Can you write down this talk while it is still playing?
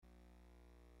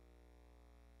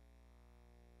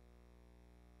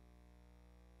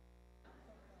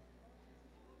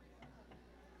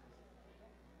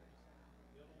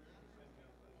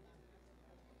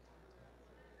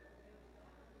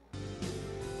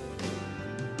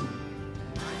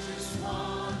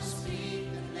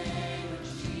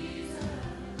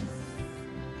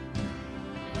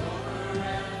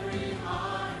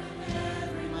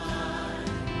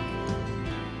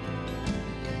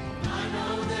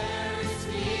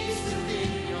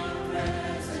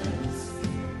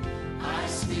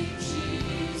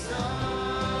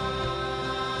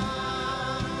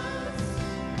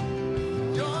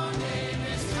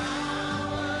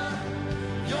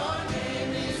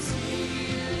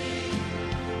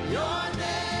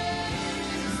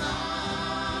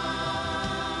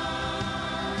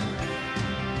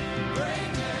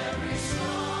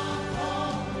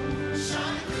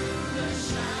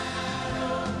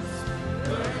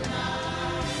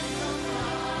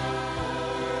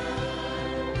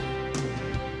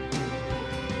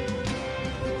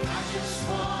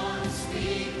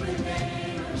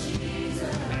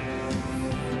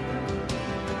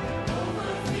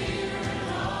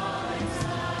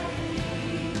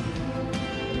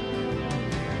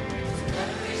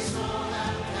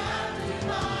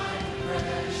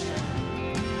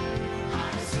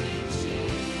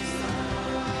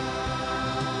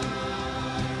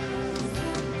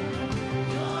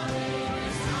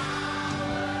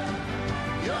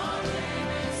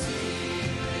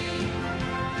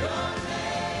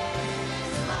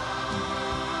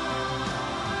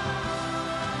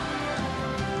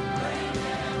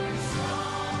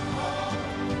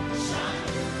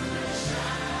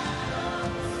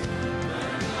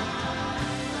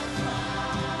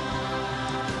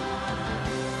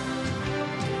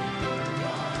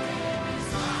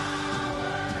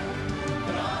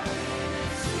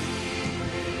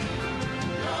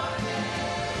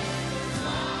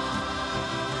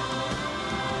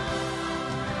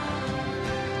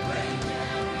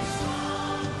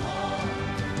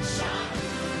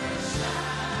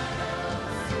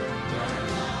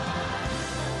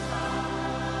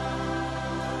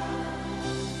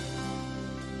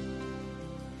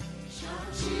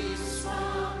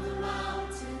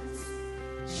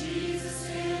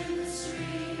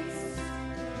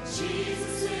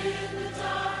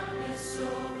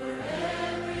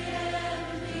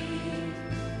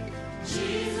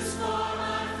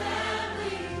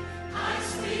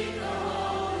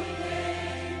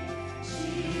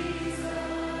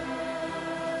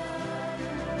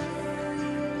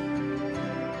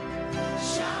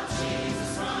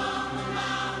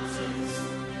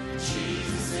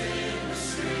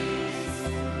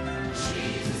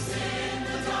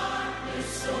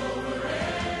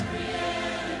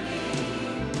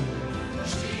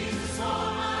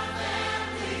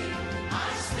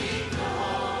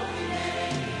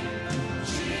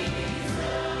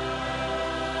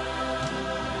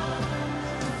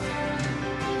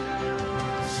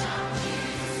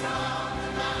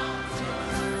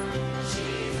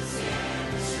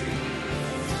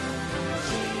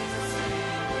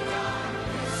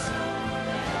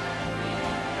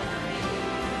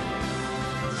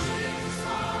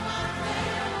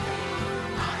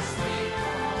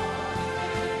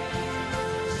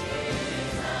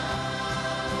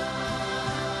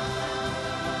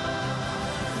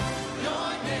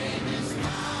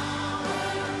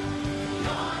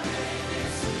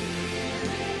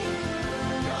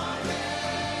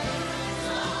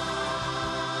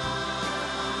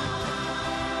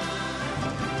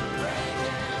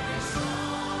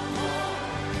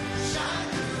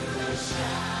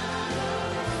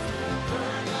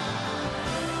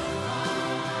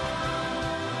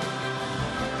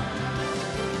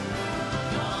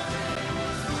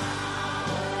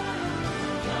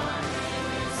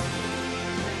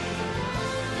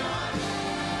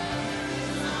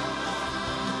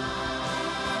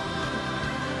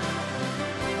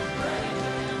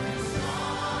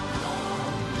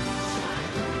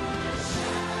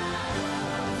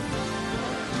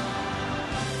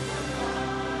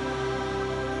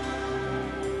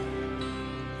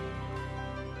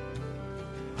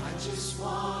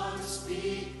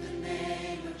speak the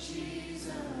name of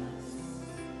Jesus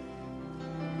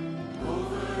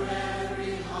over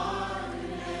every heart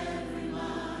and every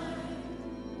mind.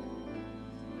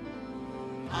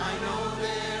 I know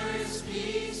there is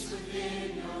peace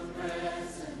within your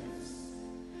presence.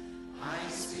 I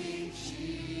speak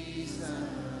Jesus.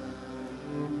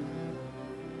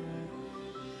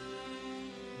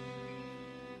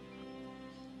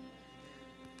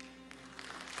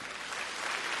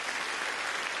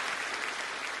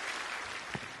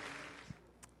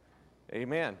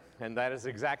 Amen. And that is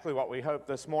exactly what we hope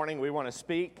this morning. We want to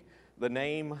speak the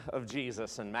name of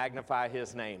Jesus and magnify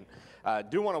his name.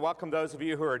 Do want to welcome those of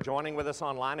you who are joining with us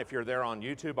online. If you're there on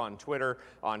YouTube, on Twitter,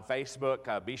 on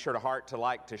Facebook, be sure to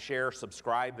like, to share,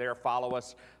 subscribe there, follow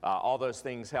us. All those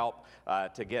things help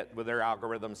to get with their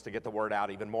algorithms to get the word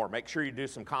out even more. Make sure you do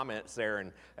some comments there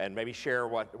and maybe share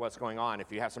what's going on.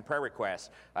 If you have some prayer requests,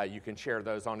 you can share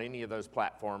those on any of those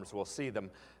platforms. We'll see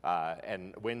them.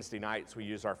 And Wednesday nights we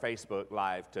use our Facebook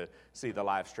Live to see the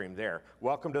live stream there.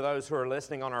 Welcome to those who are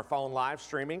listening on our phone live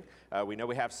streaming. We know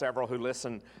we have several who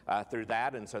listen through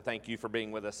that, and so thank you for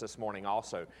being with us this morning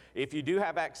also. If you do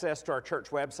have access to our church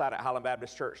website at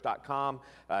highlandbaptistchurch.com,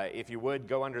 if you would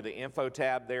go under the info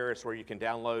tab there is where you can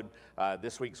download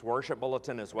this week's worship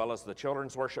bulletin as well as the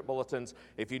children's worship bulletins.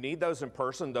 If you need those in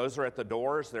person, those are at the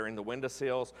doors. They're in the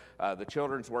windowsills. The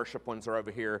children's worship ones are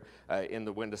over here in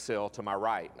the windowsill to my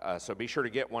right. So be sure to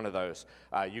get one of those.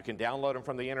 You can download them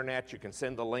from the internet. You can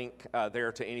send the link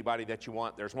there to anybody that you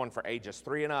want. There's one for ages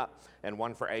 3 and up and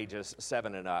one for ages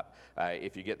 7 and up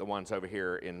if you get the ones over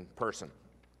here in person.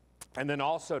 And then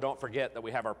also don't forget that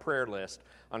we have our prayer list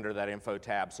under that info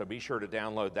tab, so be sure to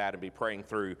download that and be praying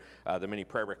through the many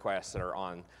prayer requests that are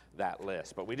on that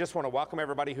list. But we just want to welcome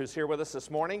everybody who's here with us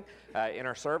this morning in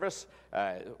our service.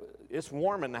 It's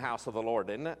warm in the house of the Lord,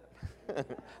 isn't it? At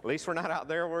least we're not out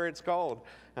there where it's cold.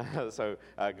 So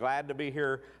glad to be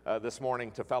here this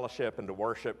morning to fellowship and to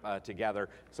worship together.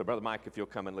 So Brother Mike, if you'll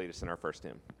come and lead us in our first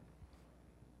hymn.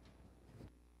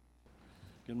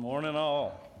 Good morning,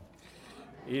 all.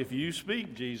 If you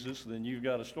speak Jesus, then you've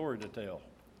got a story to tell.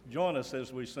 Join us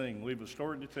as we sing We've a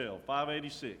Story to Tell,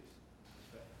 586.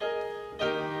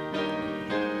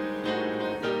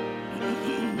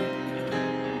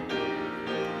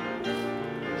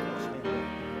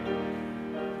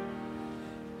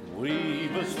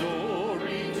 We've a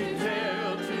story to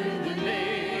tell to the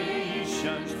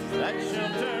nations that shall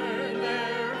turn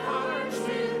their hearts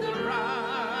to the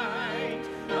right.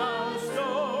 A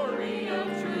story of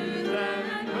truth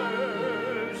and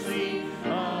mercy,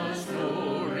 a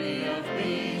story of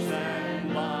peace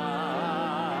and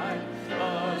light,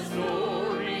 a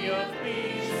story of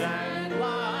peace and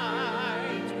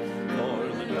light. For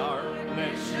the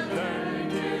darkness shall turn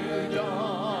to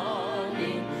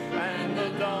dawning, and the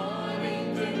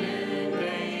dawning to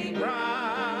noonday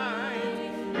bright,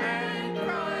 and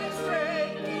Christ's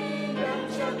great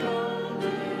kingdom shall come to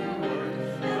earth,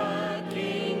 the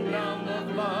kingdom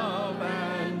of love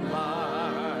and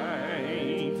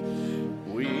light.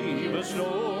 We've a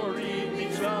story we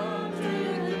sung to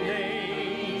the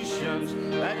nations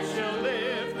that shall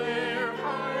lift their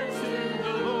hearts to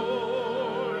the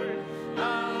Lord, a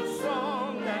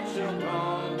song that shall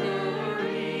conquer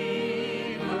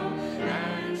evil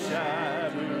and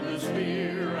shatter the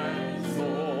spear and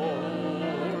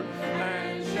sword,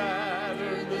 and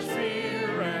shatter the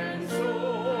spear and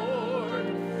sword.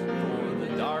 For the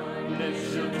darkness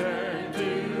shall turn to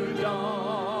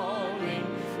dawning,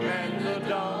 and the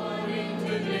dawning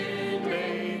to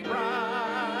noonday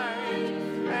bright,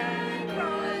 and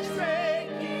Christ's great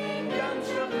kingdom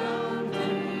shall come to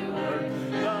earth,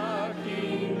 the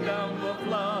kingdom of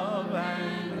love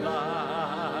and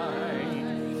light.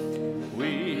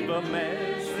 We've a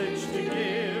message to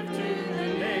give to the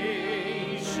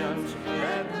nations,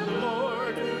 that the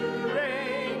Lord who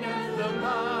reigneth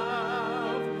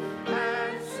above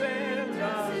hath sent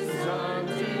us His Son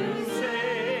to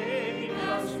save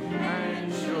us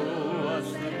and show us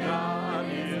that God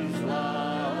is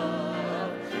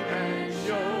love, and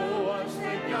show us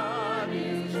that God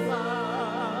is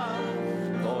love.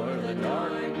 For the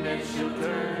darkness shall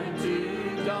turn to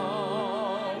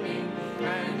dawning,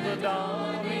 and the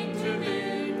dawning to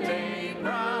noonday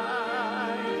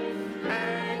bright,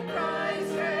 and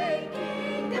Christ's great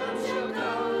kingdom shall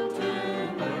come to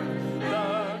earth,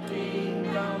 the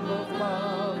kingdom of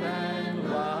love and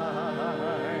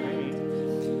light.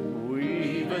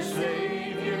 We've a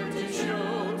Savior to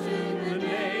show to the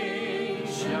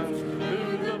nations,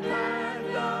 who the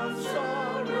path of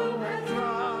sorrow hath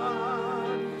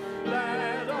trod,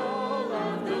 that all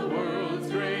of the world's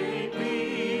great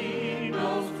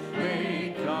peoples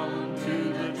may come to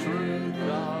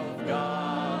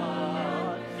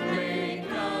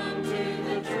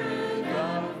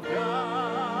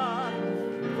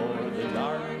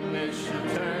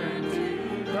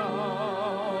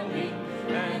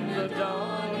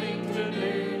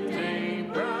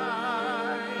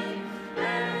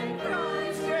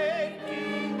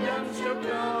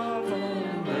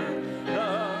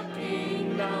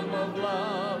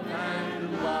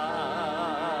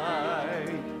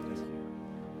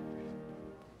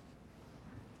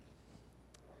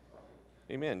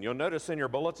Amen. You'll notice in your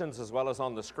bulletins as well as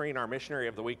on the screen, our missionary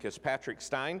of the week is Patrick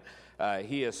Stein.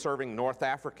 He is serving North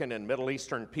African and Middle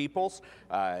Eastern peoples.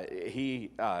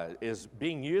 He is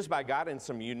being used by God in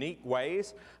some unique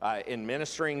ways in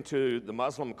ministering to the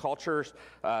Muslim cultures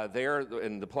there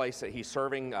in the place that he's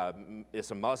serving.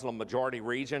 It's a Muslim majority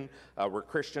region where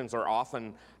Christians are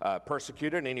often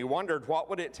persecuted. And he wondered what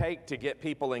would it take to get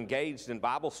people engaged in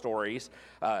Bible stories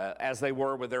as they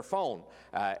were with their phone.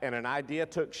 And an idea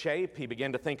took shape. He began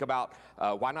to think about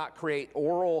why not create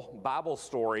oral Bible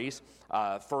stories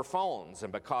for phones.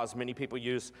 And because many people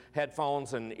use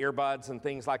headphones and earbuds and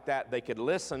things like that, they could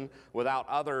listen without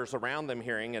others around them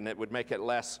hearing, and it would make it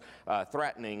less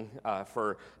threatening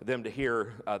for them to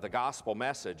hear the gospel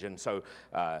message. And so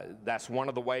that's one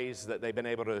of the ways that they've been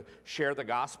able to share the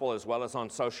gospel, as well as on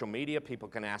social media. People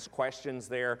can ask questions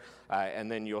there, and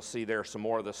then you'll see there some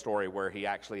more of the story where he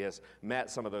actually has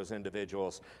met some of those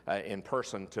individuals in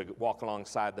person to walk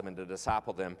alongside them and to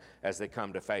disciple them as they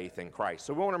come to faith in Christ.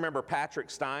 So we want to remember Patrick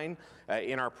Stein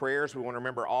in our prayers. We want to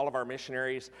remember all of our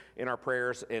missionaries in our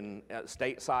prayers in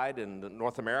stateside in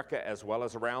North America as well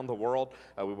as around the world.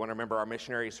 We want to remember our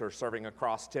missionaries who are serving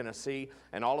across Tennessee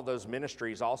and all of those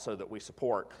ministries also that we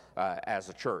support as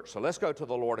a church. So let's go to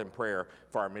the Lord in prayer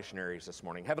for our missionaries this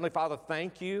morning. Heavenly Father,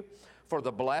 thank you for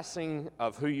the blessing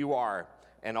of who you are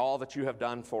and all that you have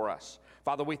done for us.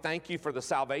 Father, we thank you for the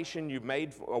salvation you've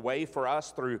made a way for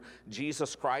us through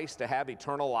Jesus Christ to have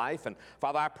eternal life. And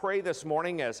Father, I pray this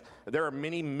morning, as there are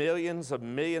many millions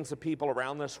of people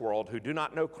around this world who do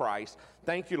not know Christ,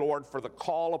 thank you, Lord, for the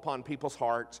call upon people's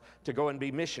hearts to go and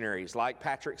be missionaries like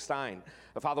Patrick Stein.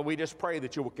 Father, we just pray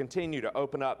that you will continue to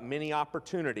open up many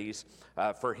opportunities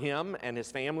for him and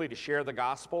his family to share the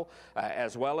gospel,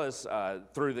 as well as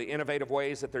through the innovative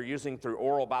ways that they're using through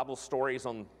oral Bible stories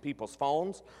on people's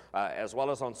phones, as well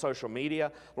as on social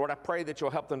media. Lord, I pray that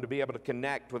you'll help them to be able to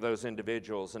connect with those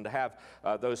individuals and to have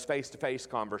those face-to-face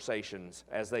conversations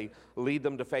as they lead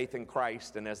them to faith in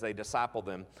Christ and as they disciple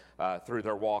them through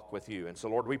their walk with you. And so,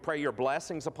 Lord, we pray your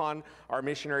blessings upon our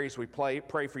missionaries. We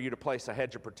pray for you to place a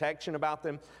hedge of protection about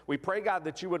them. We pray, God,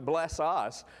 that you would bless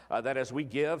us, that as we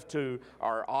give to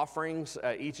our offerings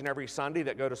each and every Sunday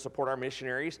that go to support our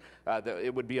missionaries, that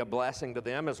it would be a blessing to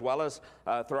them, as well as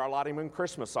through our Lottie Moon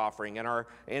Christmas offering and our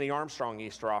Annie Armstrong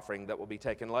Easter offering that will be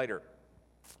taken later.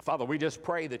 Father, we just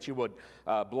pray that you would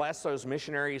bless those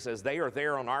missionaries as they are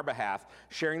there on our behalf,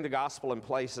 sharing the gospel in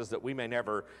places that we may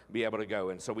never be able to go.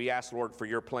 And so we ask, Lord, for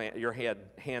your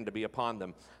hand to be upon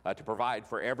them to provide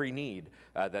for every need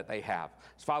that they have.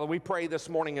 So, Father, we pray this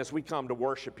morning as we come to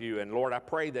worship you. And, Lord, I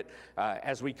pray that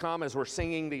as we come, as we're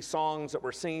singing these songs that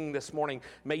we're singing this morning,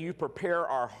 may you prepare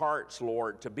our hearts,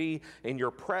 Lord, to be in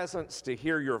your presence, to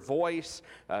hear your voice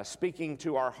speaking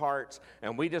to our hearts.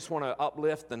 And we just want to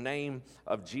uplift the name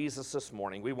of Jesus this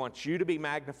morning. We want you to be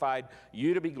magnified,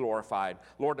 you to be glorified.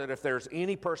 Lord, that if there's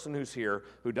any person who's here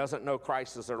who doesn't know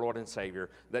Christ as their Lord and Savior,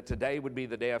 that today would be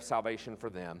the day of salvation for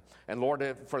them. And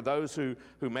Lord, for those who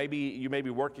maybe you may be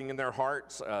working in their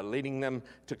hearts, leading them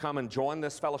to come and join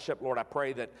this fellowship, Lord, I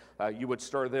pray that you would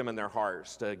stir them in their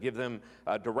hearts, to give them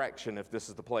direction if this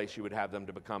is the place you would have them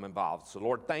to become involved. So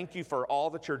Lord, thank you for all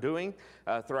that you're doing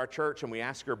through our church, and we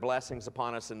ask your blessings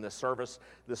upon us in this service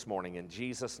this morning. In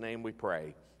Jesus' name we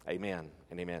pray. Amen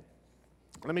and amen.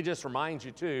 Let me just remind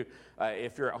you, too,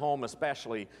 if you're at home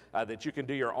especially, that you can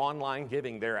do your online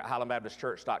giving there at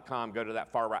highlandbaptistchurch.com. Go to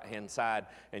that far right-hand side,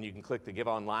 and you can click the Give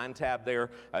Online tab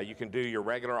there. You can do your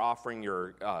regular offering,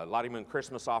 your Lottie Moon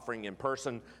Christmas offering in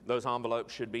person. Those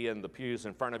envelopes should be in the pews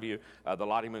in front of you. The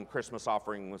Lottie Moon Christmas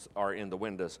offerings are in the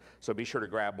windows, so be sure to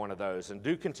grab one of those. And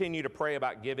do continue to pray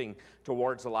about giving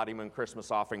towards the Lottie Moon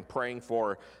Christmas offering, praying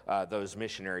for those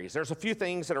missionaries. There's a few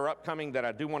things that are upcoming that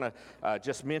I do want to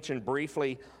just mention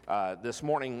briefly this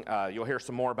morning. You'll hear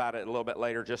some more about it a little bit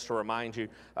later, just to remind you.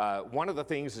 One of the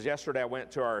things is yesterday I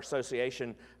went to our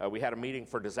association. We had a meeting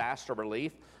for disaster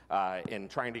relief in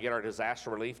trying to get our disaster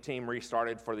relief team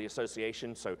restarted for the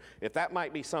association. So if that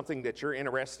might be something that you're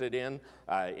interested in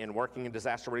working in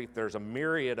disaster relief, there's a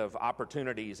myriad of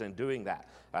opportunities in doing that.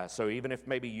 So even if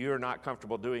maybe you're not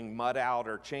comfortable doing mud out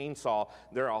or chainsaw,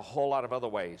 there are a whole lot of other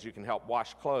ways. You can help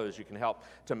wash clothes. You can help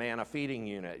to man a feeding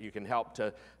unit. You can help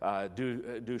to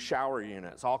do shower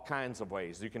units, all kinds of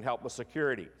ways. You can help with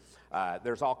security.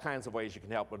 There's all kinds of ways you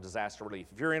can help with disaster relief.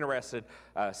 If you're interested,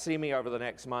 see me over the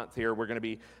next month here. We're going to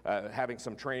be having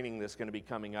some training that's going to be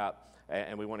coming up,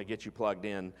 and we want to get you plugged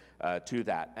in to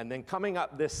that. And then coming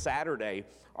up this Saturday,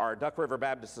 our Duck River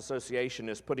Baptist Association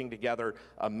is putting together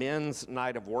a men's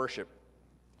night of worship.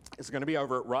 It's going to be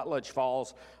over at Rutledge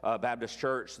Falls Baptist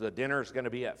Church. The dinner is going to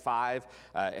be at 5,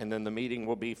 and then the meeting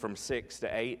will be from 6 to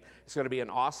 8. It's going to be an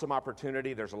awesome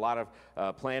opportunity. There's a lot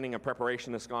of planning and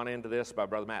preparation that's gone into this by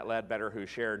Brother Matt Ledbetter, who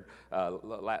shared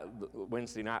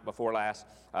Wednesday night before last.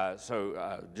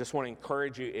 So just want to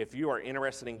encourage you, if you are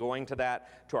interested in going to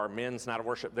that, to our men's night of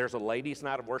worship. There's a ladies'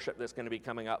 night of worship that's going to be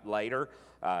coming up later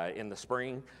in the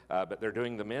spring, but they're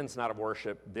doing the men's night of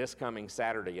worship this coming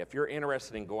Saturday. If you're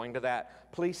interested in going to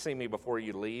that, please see me before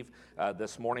you leave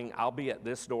this morning. I'll be at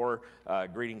this door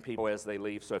greeting people as they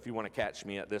leave, so if you want to catch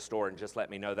me at this door, and just let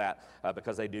me know that,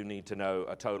 because they do need to know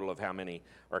a total of how many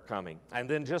are coming. And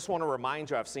then just want to remind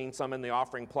you, I've seen some in the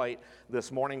offering plate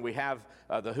this morning. We have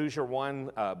the Hoosier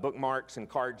One bookmarks and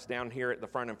cards down here at the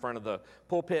front, in front of the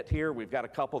pulpit here. We've got a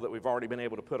couple that we've already been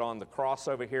able to put on the cross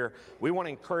over here. We want to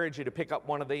encourage you to pick up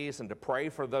one of these and to pray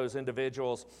for those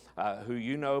individuals who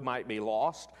you know might be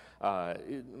lost.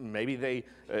 Maybe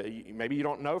you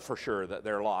don't know for sure that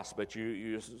they're lost, but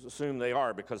you assume they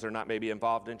are because they're not maybe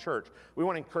involved in church. We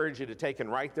want to encourage you to take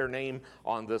and write their name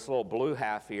on this little blue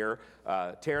half here,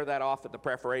 tear that off at the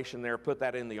preparation there, put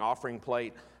that in the offering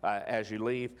plate as you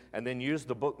leave, and then use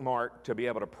the bookmark to be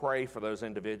able to pray for those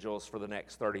individuals for the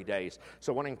next 30 days.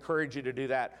 So I want to encourage you to do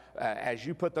that. As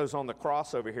you put those on the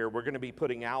cross over here, we're going to be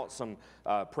putting out some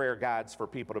prayer guides for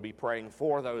people to be praying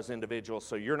for those individuals,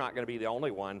 so you're not going to be the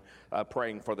only one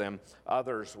praying for them.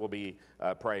 Others will be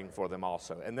praying for them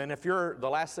also. And then the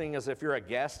last thing is, if you're a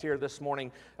guest here this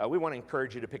morning, we want to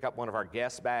encourage you to pick up one of our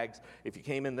guest bags. If you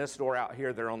came in this door out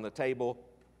here, they're on the table.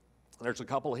 There's a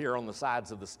couple here on the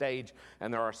sides of the stage,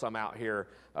 and there are some out here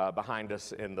behind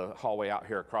us in the hallway out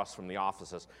here across from the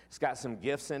offices. It's got some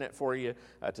gifts in it for you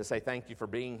to say thank you for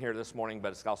being here this morning,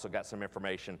 but it's also got some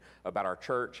information about our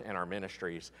church and our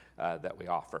ministries that we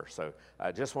offer. So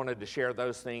I just wanted to share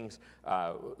those things.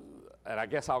 And I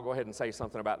guess I'll go ahead and say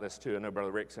something about this too. I know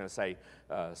Brother Rick's going to say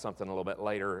something a little bit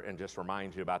later and just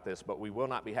remind you about this, but we will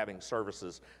not be having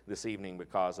services this evening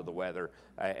because of the weather.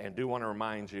 And do want to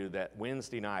remind you that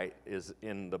Wednesday night is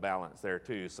in the balance there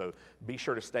too. So be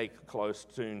sure to stay close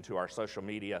tuned to our social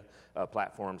media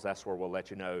platforms. That's where we'll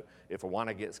let you know if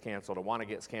Awana gets canceled. Awana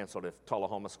gets canceled if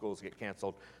Tullahoma schools get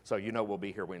canceled. So you know we'll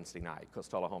be here Wednesday night, because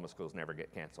Tullahoma schools never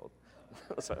get canceled.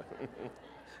 So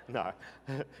no,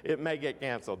 it may get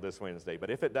canceled this Wednesday,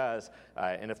 but if it does,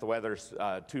 and if the weather's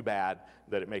too bad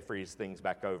that it may freeze things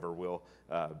back over, we'll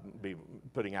be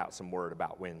putting out some word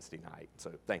about Wednesday night.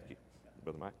 So thank you,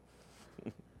 Brother Mike.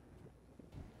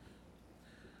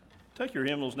 Take your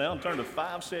hymnals now and turn to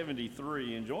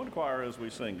 573 and join the choir as we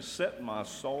sing Set My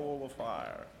Soul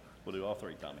Afire. We'll do all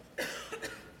three, Tommy.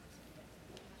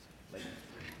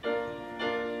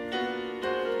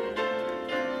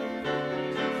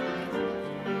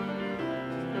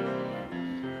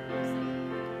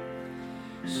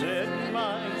 Set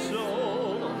my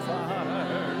soul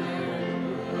afire,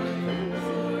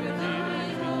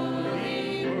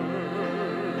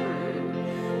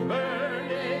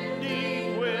 burning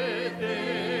deep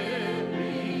within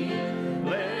me,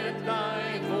 let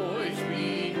thy voice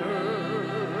be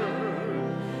heard.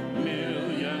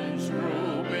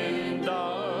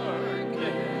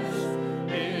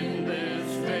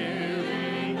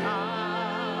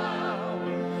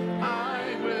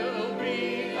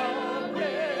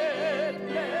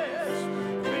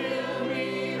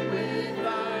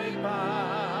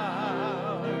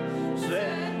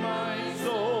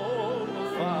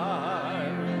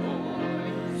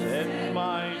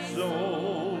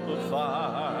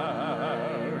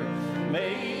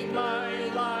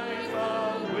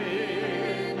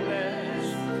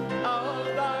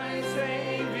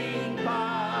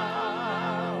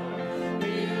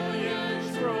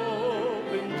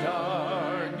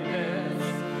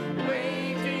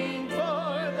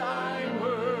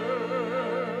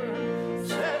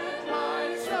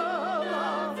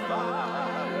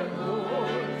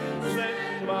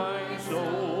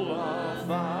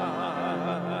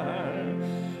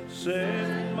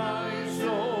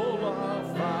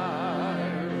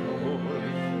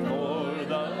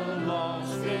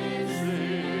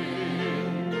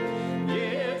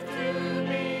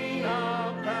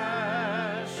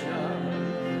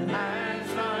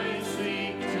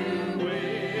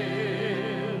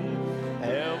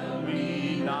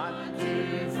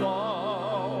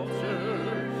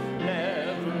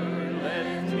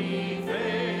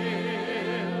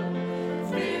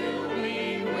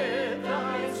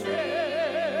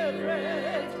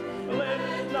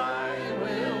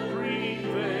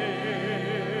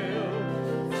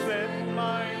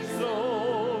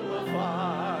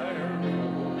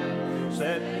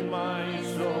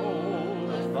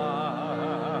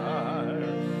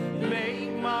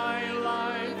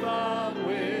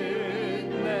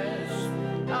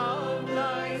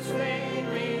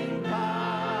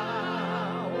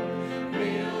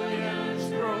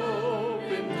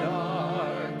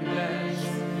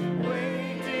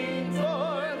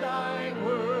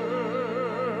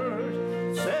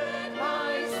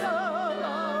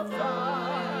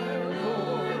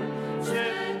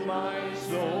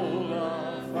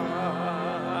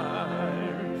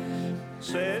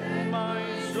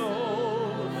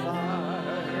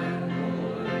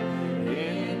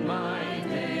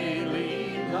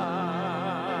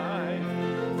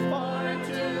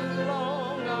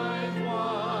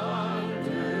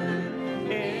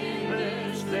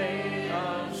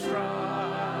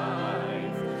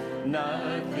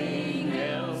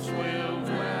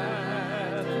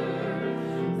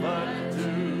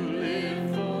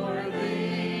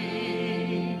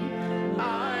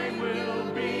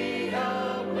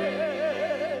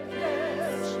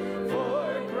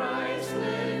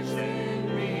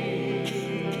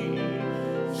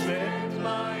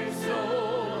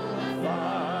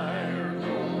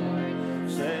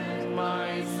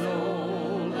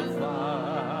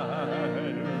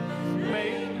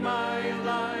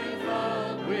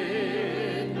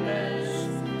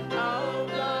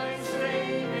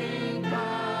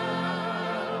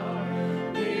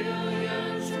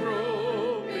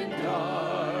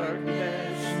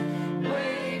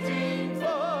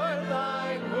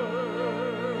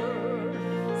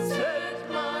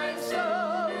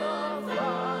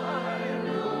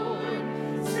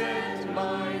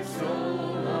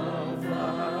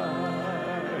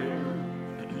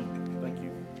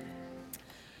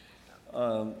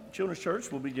 Children's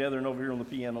Church will be gathering over here on the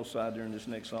piano side during this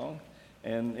next song.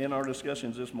 And in our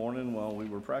discussions this morning, while we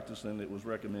were practicing, it was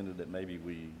recommended that maybe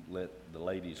we let the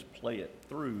ladies play it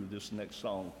through this next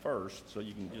song first, so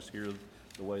you can just hear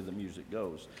the way the music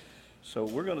goes. So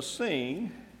we're going to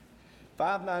sing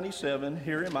 597,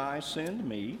 Here Am I, Send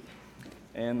Me.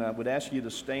 And I would ask you to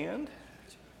stand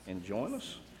and join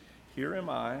us. Here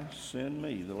Am I, Send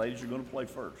Me. The ladies are going to play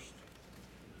first.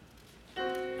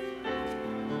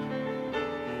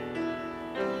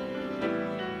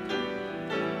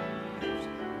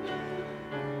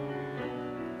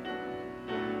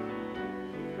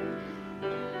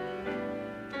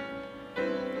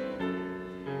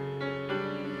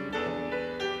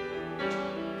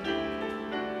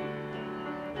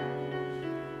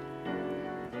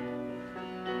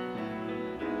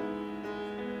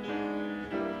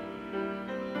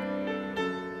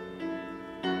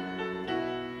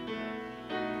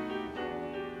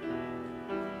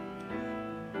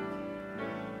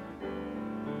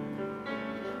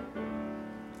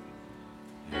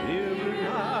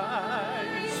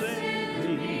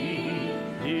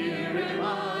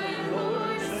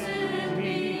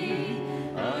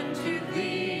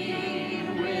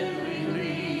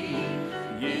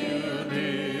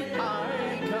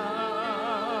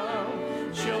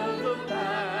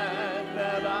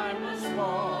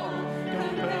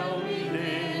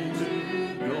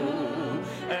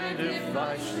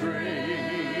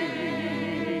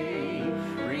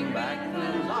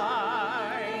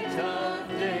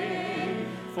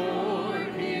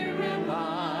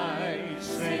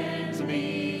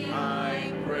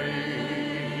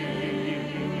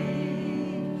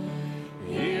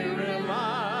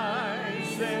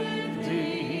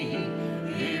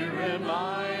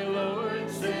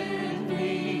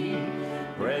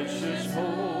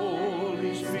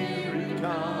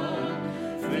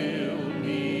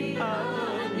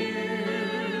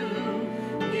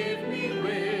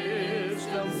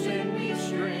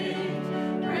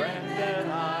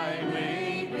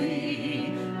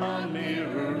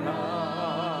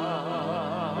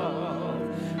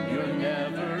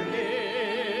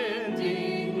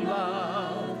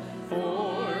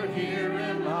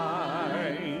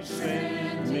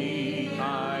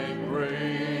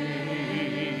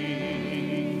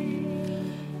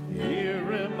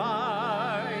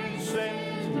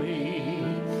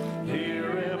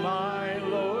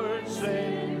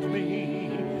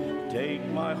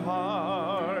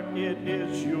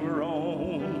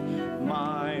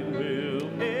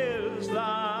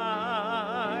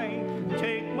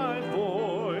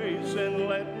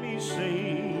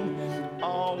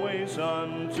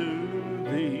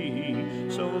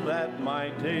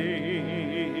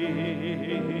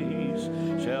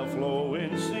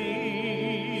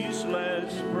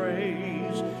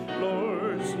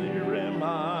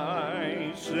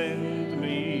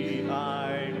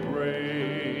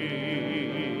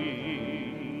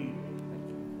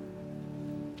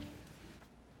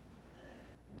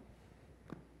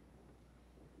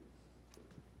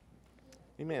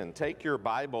 Amen. Take your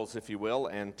Bibles, if you will,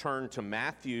 and turn to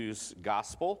Matthew's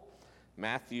Gospel,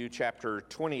 Matthew chapter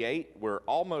 28. We're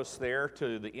almost there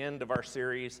to the end of our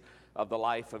series of the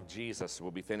life of Jesus.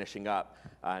 We'll be finishing up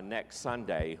next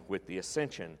Sunday with the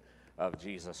ascension of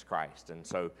Jesus Christ,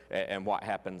 and what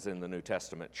happens in the New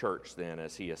Testament church then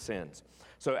as he ascends.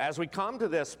 So as we come to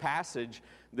this passage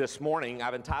this morning,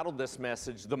 I've entitled this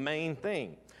message, The Main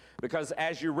Thing. Because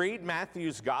as you read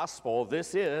Matthew's gospel,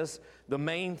 this is the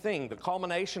main thing. The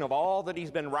culmination of all that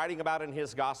he's been writing about in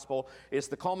his gospel is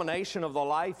the culmination of the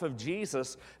life of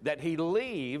Jesus that he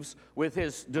leaves with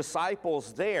his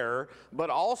disciples there,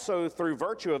 but also through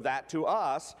virtue of that to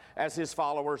us as his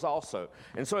followers also.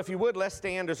 And so if you would, let's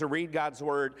stand as we read God's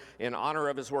word in honor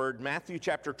of his word. Matthew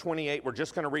chapter 28, we're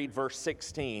just going to read verse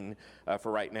 16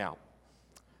 for right now.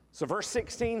 So verse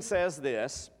 16 says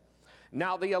this,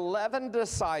 Now the 11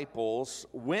 disciples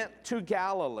went to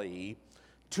Galilee,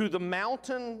 to the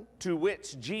mountain to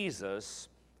which Jesus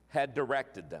had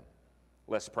directed them.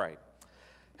 Let's pray.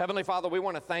 Heavenly Father, we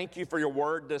want to thank you for your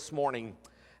word this morning.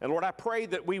 And Lord, I pray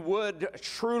that we would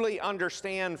truly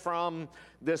understand from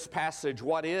this passage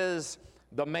what is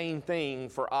the main thing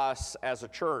for us as a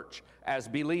church, as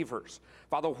believers.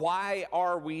 Father, why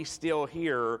are we still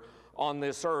here on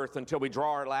this earth until we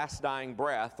draw our last dying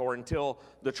breath or until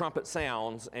the trumpet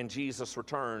sounds and Jesus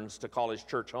returns to call his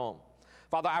church home?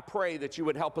 Father, I pray that you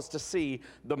would help us to see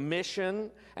the mission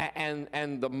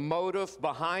and the motive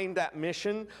behind that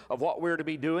mission of what we're to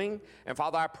be doing. And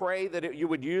Father, I pray that you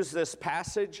would use this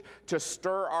passage to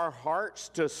stir our hearts,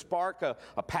 to spark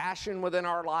a passion within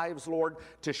our lives, Lord,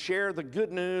 to share the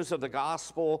good news of the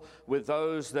gospel with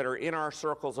those that are in our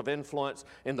circles of influence,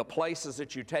 in the places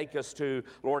that you take us to.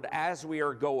 Lord, as we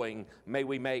are going, may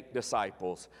we make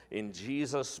disciples. In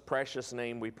Jesus' precious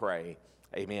name we pray.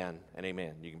 Amen and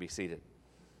amen. You can be seated.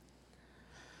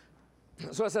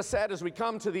 So as I said, as we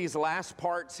come to these last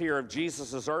parts here of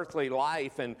Jesus' earthly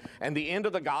life and the end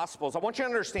of the Gospels, I want you to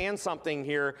understand something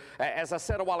here. As I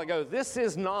said a while ago, this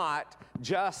is not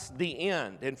just the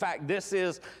end. In fact, this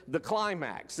is the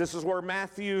climax. This is where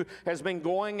Matthew has been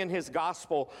going in his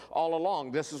Gospel all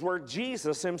along. This is where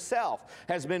Jesus himself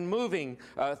has been moving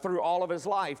through all of his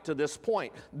life to this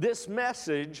point. This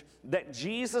message that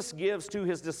Jesus gives to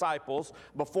his disciples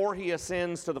before he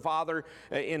ascends to the Father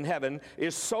in heaven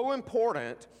is so important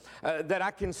that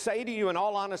I can say to you in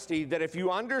all honesty that if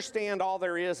you understand all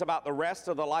there is about the rest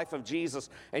of the life of Jesus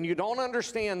and you don't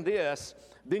understand this,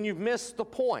 then you've missed the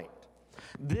point.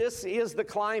 This is the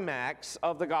climax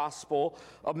of the Gospel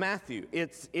of Matthew.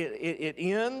 It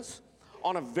ends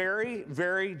on a very,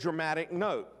 very dramatic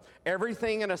note.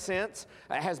 Everything, in a sense,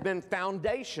 has been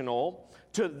foundational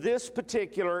to this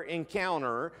particular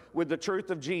encounter with the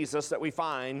truth of Jesus that we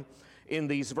find in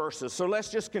these verses. So let's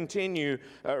just continue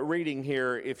reading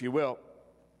here, if you will.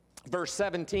 Verse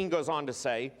 17 goes on to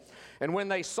say, "And when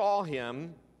they saw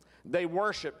him, they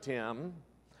worshiped him,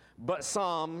 but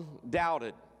some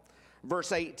doubted."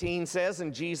 Verse 18 says,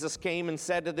 "And Jesus came and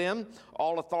said to them,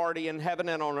 'All authority in heaven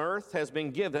and on earth has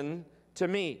been given to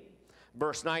me.'"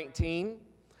 Verse 19,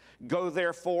 "Go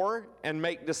therefore and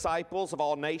make disciples of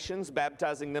all nations,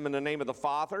 baptizing them in the name of the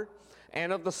Father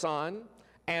and of the Son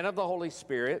and of the Holy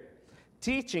Spirit,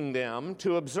 teaching them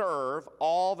to observe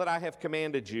all that I have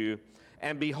commanded you.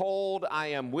 And behold, I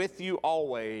am with you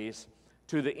always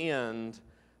to the end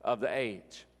of the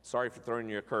age." Sorry for throwing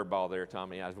you a curveball there,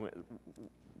 Tommy. I was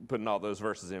putting all those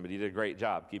verses in, but you did a great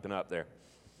job keeping up there,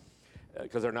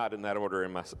 because they're not in that order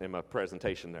in my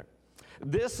presentation there.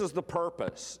 This is the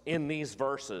purpose in these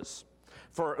verses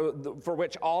for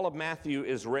which all of Matthew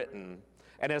is written,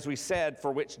 and as we said,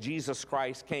 for which Jesus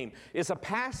Christ came. It's a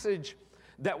passage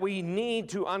that we need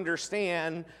to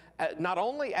understand not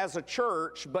only as a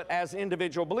church, but as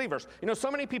individual believers. You know,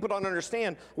 so many people don't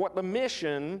understand what the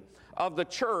mission of the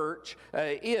church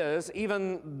is.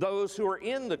 Even those who are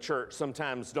in the church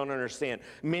sometimes don't understand.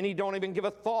 Many don't even give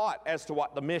a thought as to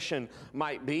what the mission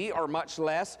might be, or much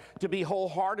less to be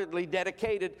wholeheartedly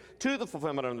dedicated to the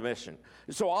fulfillment of the mission.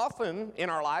 So often in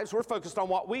our lives, we're focused on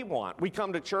what we want. We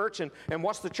come to church and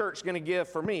what's the church going to give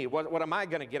for me? What am I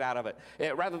going to get out of it?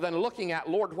 Rather than looking at,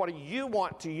 Lord, what do you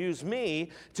want to use me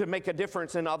to make a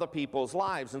difference in other people's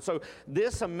lives? And so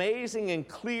this amazing and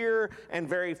clear and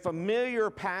very familiar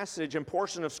passage and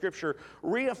portion of Scripture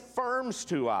reaffirms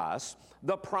to us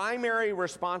the primary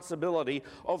responsibility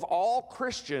of all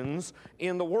Christians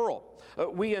in the world.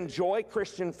 We enjoy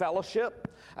Christian fellowship,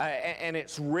 and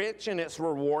it's rich and it's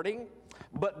rewarding,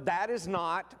 but that is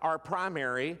not our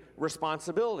primary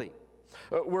responsibility.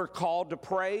 We're called to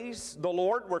praise the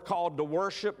Lord. We're called to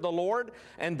worship the Lord,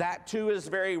 and that too is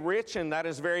very rich and that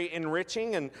is very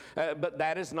enriching, but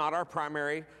that is not our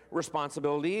primary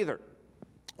responsibility either.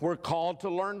 We're called to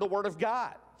learn the Word of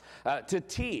God, to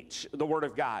teach the Word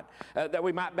of God, that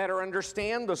we might better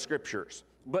understand the Scriptures.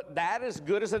 But that, as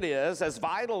good as it is, as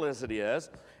vital as it is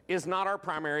not our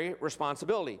primary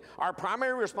responsibility. Our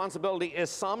primary responsibility is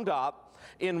summed up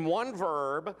in one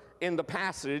verb in the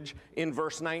passage in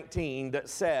verse 19 that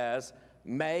says,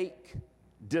 "Make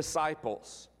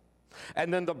disciples."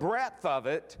 And then the breadth of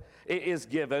it is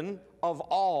given of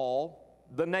all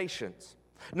the nations.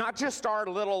 Not just our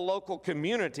little local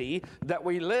community that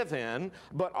we live in,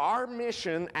 but our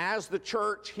mission as the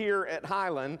church here at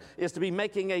Highland is to be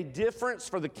making a difference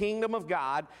for the kingdom of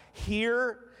God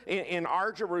here in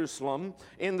our Jerusalem,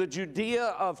 in the Judea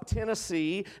of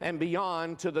Tennessee and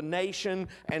beyond, to the nation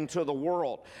and to the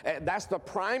world. That's the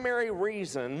primary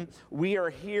reason we are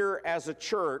here as a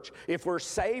church. If we're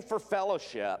saved for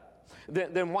fellowship,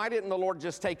 then why didn't the Lord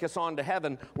just take us on to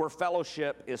heaven where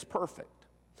fellowship is perfect?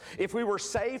 If we were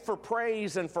saved for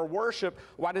praise and for worship,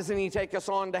 why doesn't He take us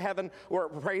on to heaven where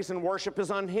praise and worship is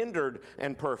unhindered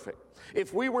and perfect?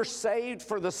 If we were saved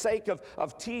for the sake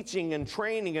of teaching and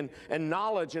training and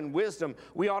knowledge and wisdom,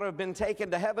 we ought to have been taken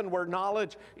to heaven where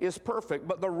knowledge is perfect.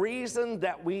 But the reason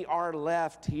that we are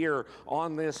left here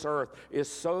on this earth is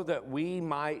so that we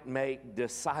might make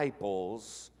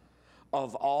disciples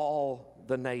of all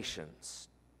the nations.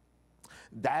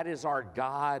 That is our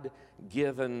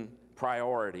God-given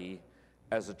priority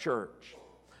as a church.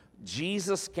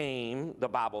 Jesus came, the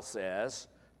Bible says,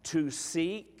 to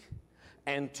seek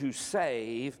and to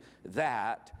save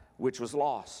that which was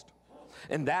lost.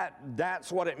 And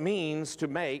that's what it means to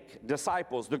make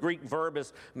disciples. The Greek verb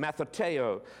is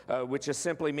methodeo, which just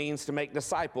simply means to make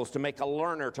disciples, to make a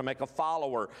learner, to make a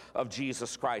follower of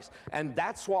Jesus Christ. And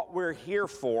that's what we're here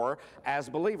for as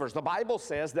believers. The Bible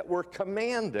says that we're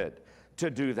commanded to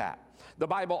do that. The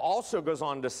Bible also goes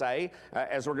on to say,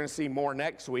 as we're going to see more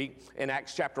next week in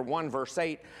Acts chapter 1, verse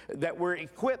 8, that we're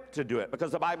equipped to do it.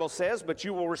 Because the Bible says, but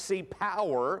you will receive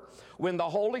power when the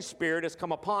Holy Spirit has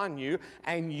come upon you,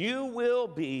 and you will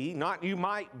be, not you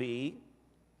might be,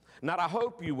 not I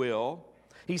hope you will.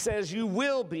 He says, you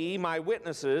will be my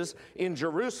witnesses in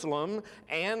Jerusalem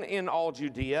and in all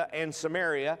Judea and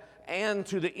Samaria and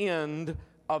to the end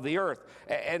of the earth.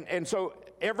 And so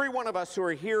every one of us who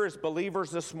are here as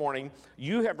believers this morning,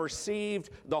 you have received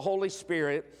the Holy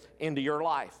Spirit into your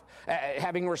life.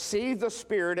 Having received the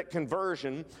Spirit at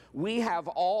conversion, we have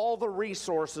all the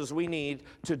resources we need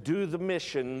to do the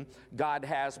mission God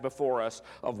has before us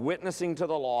of witnessing to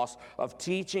the lost, of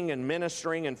teaching and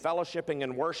ministering and fellowshipping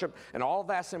and worship, and all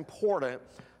that's important.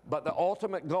 But the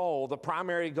ultimate goal, the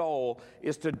primary goal,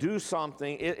 is to do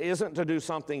something. It isn't to do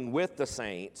something with the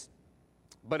saints,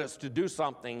 but it's to do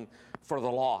something for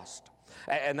the lost.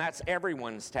 And that's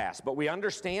everyone's task. But we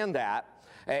understand that,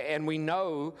 and we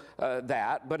know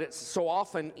that, but it's so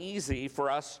often easy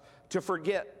for us to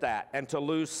forget that and to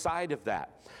lose sight of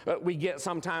that. We get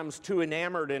sometimes too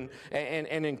enamored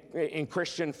in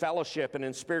Christian fellowship and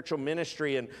in spiritual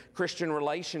ministry and Christian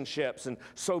relationships and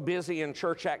so busy in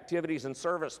church activities and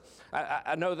service.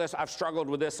 I know this, I've struggled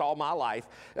with this all my life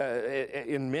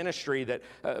in ministry, that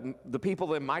the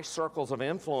people in my circles of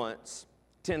influence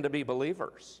tend to be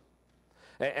believers.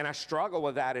 And I struggle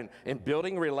with that in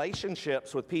building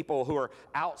relationships with people who are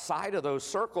outside of those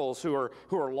circles, who are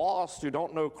lost, who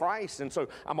don't know Christ. And so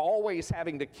I'm always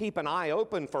having to keep an eye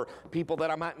open for people that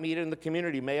I might meet in the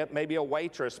community, maybe a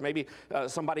waitress, maybe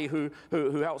somebody who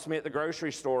helps me at the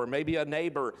grocery store, maybe a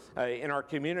neighbor in our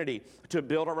community, to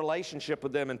build a relationship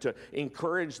with them and to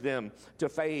encourage them to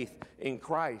faith in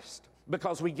Christ.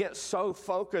 Because we get so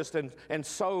focused and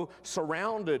so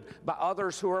surrounded by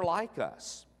others who are like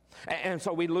us. And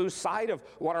so we lose sight of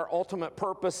what our ultimate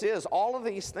purpose is. All of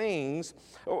these things,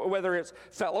 whether it's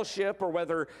fellowship or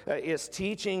whether it's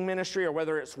teaching ministry or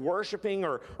whether it's worshiping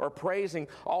or praising,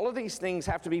 all of these things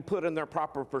have to be put in their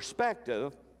proper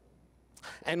perspective.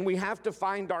 And we have to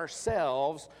find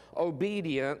ourselves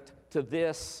obedient to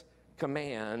this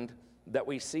command that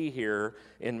we see here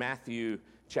in Matthew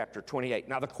chapter 28.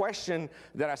 Now, the question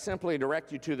that I simply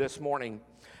direct you to this morning,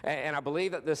 and I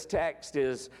believe that this text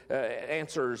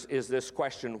answers this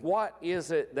question: what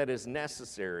is it that is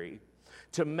necessary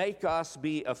to make us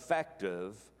be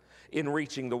effective in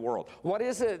reaching the world? What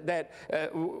is it that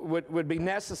would be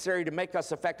necessary to make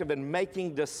us effective in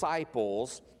making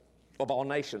disciples of all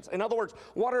nations? In other words,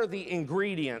 what are the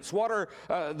ingredients? What are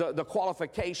the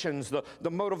qualifications, the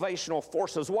motivational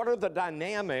forces? What are the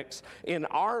dynamics in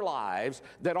our lives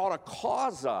that ought to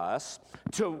cause us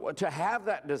to have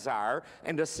that desire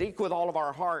and to seek with all of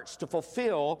our hearts to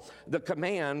fulfill the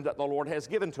command that the Lord has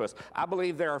given to us? I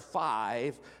believe there are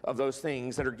 5 of those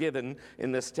things that are given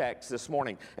in this text this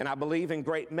morning. And I believe in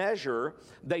great measure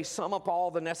they sum up all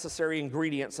the necessary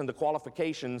ingredients and the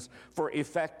qualifications for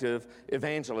effective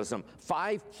evangelism.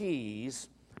 5 keys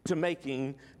to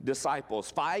making disciples.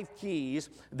 5 keys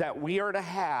that we are to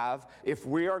have if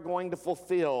we are going to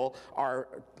fulfill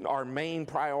our main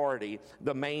priority,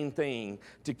 the main thing,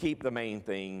 to keep the main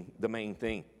thing the main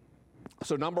thing.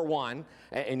 So number 1,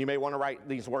 and you may want to write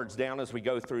these words down as we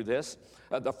go through this,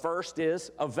 the first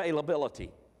is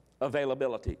availability.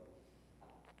 Availability.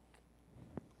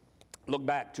 Look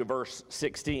back to verse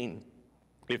 16,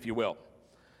 if you will.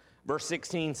 Verse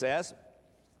 16 says,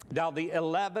 "Now the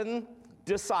 11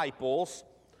 disciples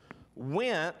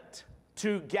went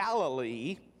to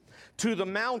Galilee, to the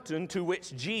mountain to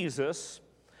which Jesus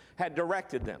had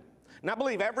directed them." And I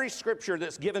believe every scripture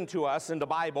that's given to us in the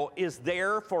Bible is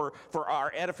there for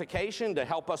our edification, to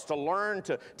help us to learn,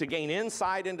 to gain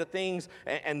insight into things.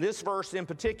 And this verse in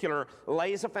particular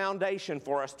lays a foundation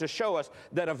for us to show us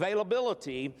that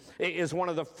availability is one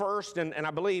of the first, and I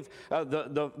believe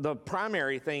the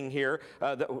primary thing here,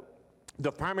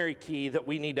 the primary key that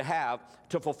we need to have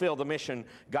to fulfill the mission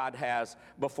God has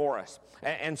before us.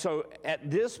 And so at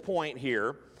this point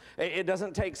here, it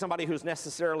doesn't take somebody who's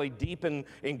necessarily deep in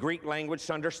Greek language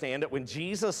to understand it. When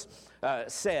Jesus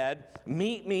said,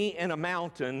 "Meet me in a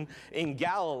mountain in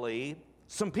Galilee,"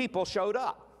 some people showed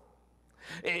up.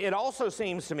 It also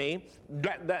seems to me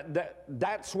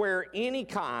that's where any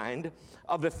kind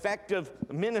of effective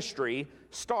ministry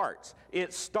starts.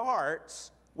 It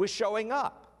starts with showing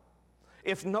up.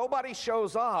 If nobody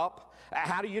shows up,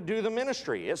 how do you do the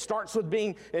ministry? It starts with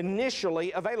being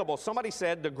initially available. Somebody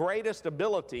said the greatest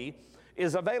ability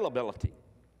is availability.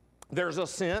 There's a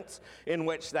sense in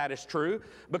which that is true,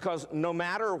 because no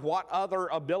matter what other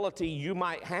ability you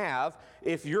might have,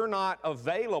 if you're not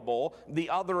available, the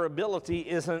other ability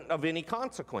isn't of any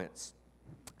consequence.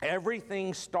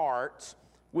 Everything starts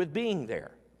with being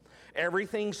there.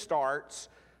 Everything starts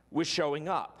with showing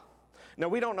up. Now,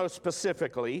 we don't know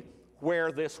specifically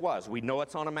where this was. We know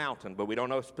it's on a mountain, but we don't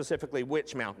know specifically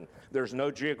which mountain. There's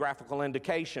no geographical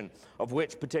indication of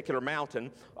which particular mountain,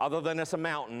 other than it's a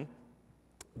mountain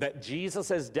that Jesus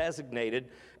has designated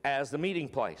as the meeting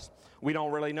place. We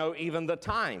don't really know even the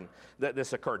time that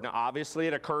this occurred. Now, obviously,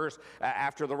 it occurs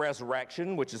after the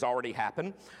resurrection, which has already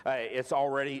happened. It's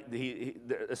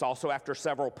also after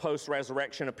several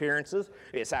post-resurrection appearances.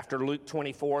 It's after Luke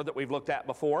 24 that we've looked at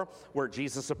before, where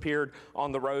Jesus appeared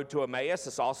on the road to Emmaus.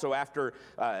 It's also after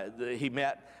he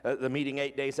met the meeting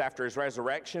 8 days after his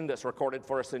resurrection. That's recorded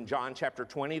for us in John chapter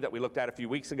 20 that we looked at a few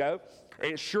weeks ago.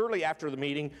 It's surely after the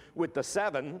meeting with the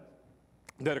 7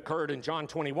 that occurred in John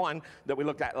 21 that we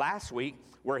looked at last week,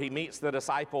 where he meets the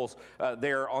disciples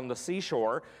there on the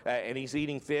seashore, and he's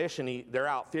eating fish, and they're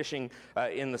out fishing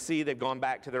in the sea. They've gone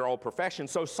back to their old profession.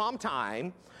 So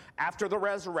sometime after the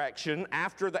resurrection,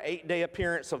 after the 8-day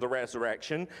appearance of the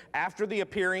resurrection, after the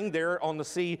appearing there on the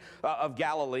Sea of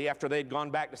Galilee, after they'd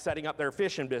gone back to setting up their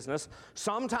fishing business,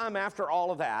 sometime after all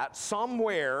of that,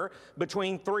 somewhere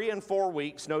between 3 and 4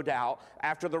 weeks, no doubt,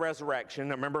 after the resurrection,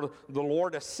 remember the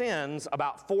Lord ascends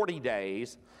about 40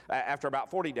 days, after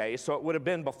about 40 days, so it would have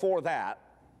been before that,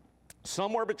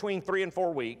 somewhere between 3 and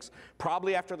 4 weeks,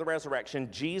 probably after the resurrection,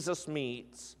 Jesus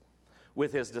meets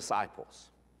with his disciples.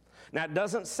 Now, it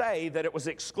doesn't say that it was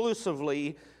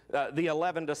exclusively the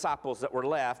 11 disciples that were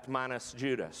left, minus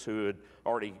Judas, who had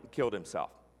already killed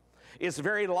himself. It's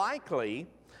very likely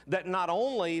that not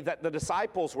only that the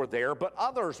disciples were there, but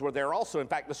others were there also. In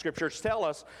fact, the scriptures tell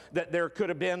us that there could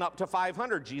have been up to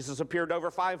 500. Jesus appeared to over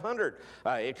 500.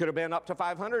 It could have been up to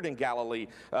 500 in Galilee,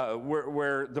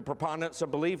 where the preponderance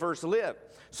of believers live.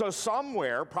 So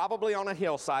somewhere, probably on a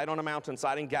hillside, on a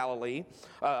mountainside in Galilee,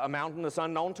 a mountain that's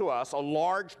unknown to us, a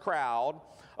large crowd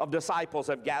of disciples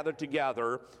have gathered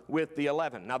together with the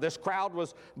 11. Now, this crowd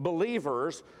was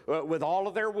believers with all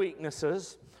of their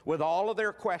weaknesses, with all of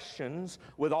their questions,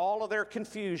 with all of their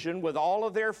confusion, with all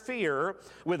of their fear,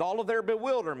 with all of their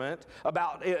bewilderment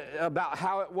about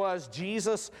how it was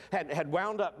Jesus had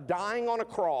wound up dying on a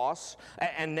cross,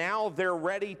 and now they're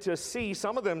ready to see,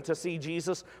 some of them to see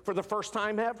Jesus for the first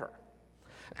time ever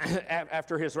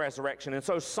after his resurrection. And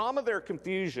so some of their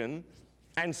confusion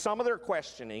and some of their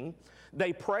questioning,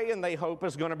 they pray and they hope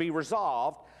is going to be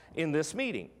resolved in this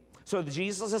meeting. So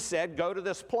Jesus has said, go to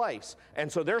this place.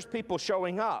 And so there's people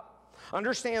showing up.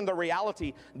 Understand the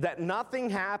reality that nothing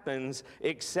happens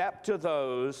except to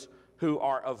those who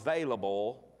are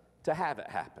available to have it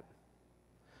happen.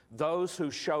 Those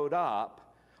who showed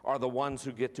up are the ones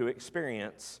who get to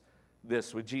experience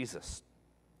this with Jesus.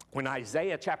 When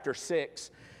Isaiah chapter 6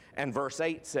 and verse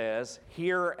 8 says,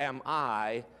 "Here am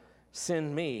I,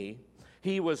 send me,"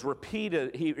 he was repeating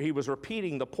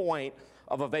the point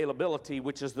of availability,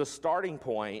 which is the starting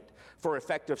point for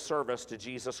effective service to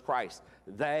Jesus Christ.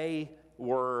 They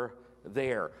were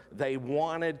there. They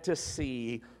wanted to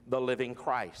see the living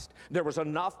Christ. There was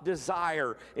enough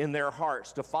desire in their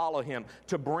hearts to follow him,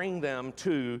 to bring them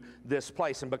to this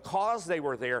place. And because they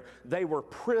were there, they were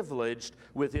privileged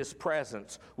with his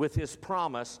presence, with his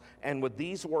promise, and with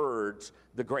these words,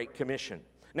 the Great Commission.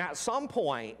 Now, at some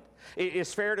point,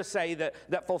 it's fair to say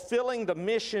that fulfilling the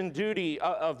mission duty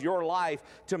of your life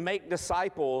to make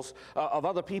disciples of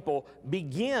other people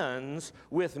begins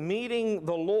with meeting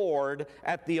the Lord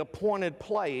at the appointed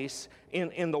place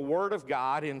in the Word of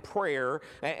God, in prayer,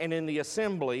 and in the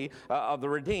assembly of the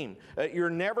redeemed.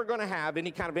 You're never going to have any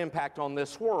kind of impact on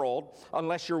this world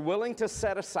unless you're willing to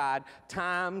set aside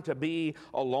time to be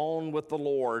alone with the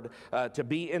Lord, to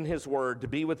be in his Word, to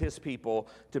be with his people,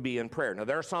 to be in prayer. Now,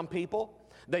 there are some people,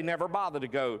 they never bother to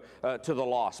go to the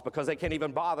lost because they can't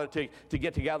even bother to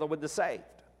get together with the saved.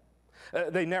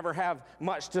 They never have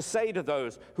much to say to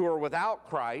those who are without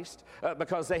Christ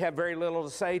because they have very little to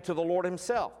say to the Lord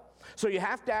himself. So you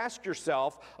have to ask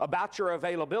yourself about your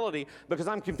availability, because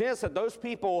I'm convinced that those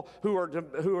people who are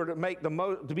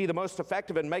to be the most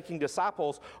effective in making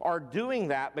disciples are doing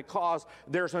that because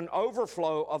there's an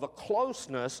overflow of a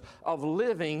closeness of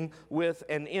living with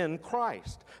and in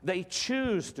Christ. They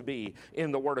choose to be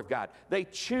in the Word of God. They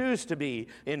choose to be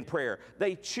in prayer.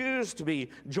 They choose to be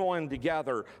joined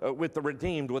together with the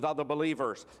redeemed, with other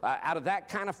believers. Out of that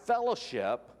kind of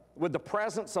fellowship with the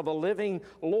presence of a living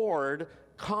Lord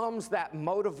comes that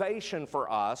motivation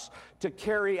for us to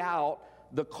carry out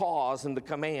the cause and the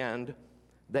command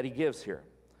that he gives here.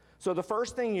 So the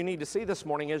first thing you need to see this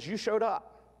morning is you showed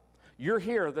up. You're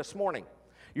here this morning.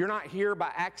 You're not here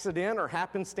by accident or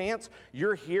happenstance.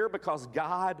 You're here because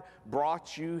God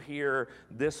brought you here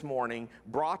this morning,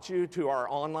 brought you to our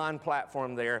online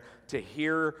platform there to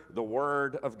hear the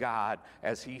Word of God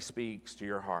as he speaks to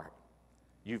your heart.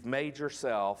 You've made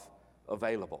yourself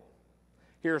available.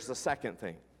 Here's the second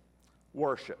thing.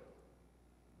 Worship.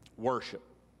 Worship.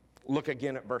 Look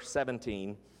again at verse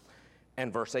 17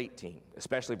 and verse 18,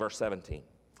 especially verse 17.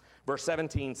 Verse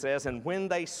 17 says, "And when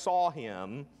they saw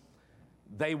him,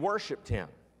 they worshiped him."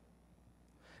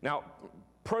 Now,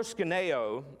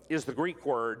 proskuneo is the Greek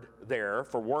word there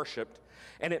for worshiped,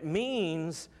 and it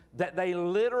means that they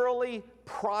literally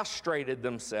prostrated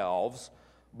themselves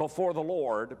before the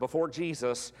Lord, before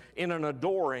Jesus, in an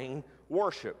adoring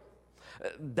worship.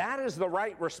 That is the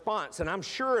right response. And I'm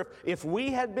sure if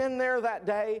we had been there that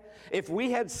day, if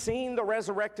we had seen the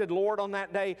resurrected Lord on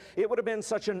that day, it would have been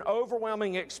such an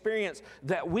overwhelming experience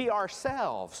that we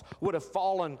ourselves would have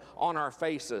fallen on our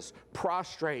faces,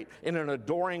 prostrate in an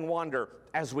adoring wonder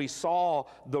as we saw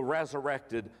the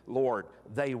resurrected Lord.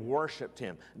 They worshiped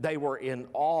him. They were in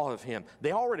awe of him.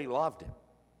 They already loved him.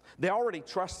 They already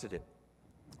trusted him.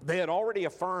 They had already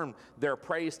affirmed their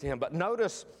praise to him. But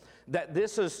notice that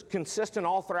this is consistent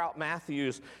all throughout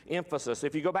Matthew's emphasis.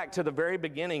 If you go back to the very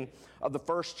beginning of the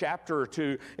first chapter or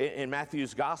two in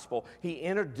Matthew's gospel, he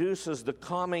introduces the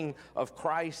coming of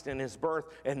Christ and his birth.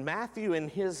 And Matthew in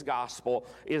his gospel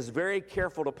is very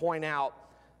careful to point out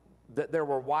that there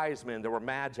were wise men, there were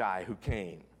magi who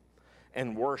came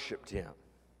and worshiped him.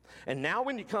 And now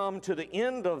when you come to the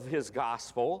end of his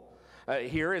gospel,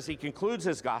 here as he concludes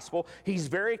his gospel, he's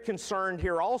very concerned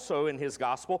here also in his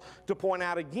gospel to point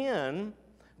out again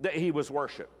that he was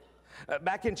worshiped.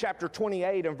 Back in chapter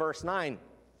 28 and verse 9,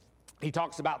 he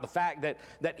talks about the fact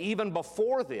that even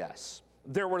before this,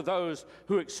 there were those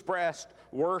who expressed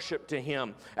worship to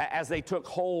him as they took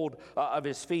hold of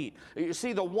his feet. You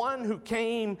see, the one who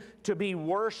came to be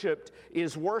worshiped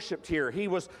is worshiped here. He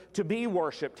was to be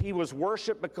worshiped. He was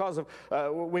worshiped because of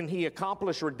when he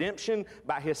accomplished redemption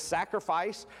by his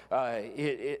sacrifice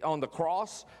on the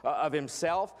cross of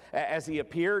himself as he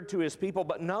appeared to his people.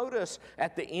 But notice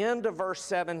at the end of verse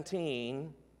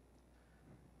 17,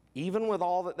 even with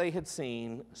all that they had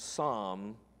seen,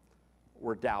 some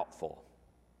were doubtful.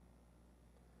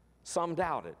 Some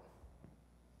doubted.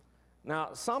 Now,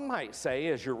 some might say,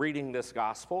 as you're reading this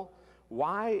gospel,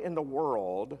 why in the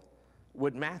world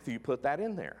would Matthew put that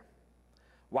in there?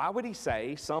 Why would he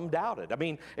say some doubted? I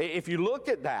mean, if you look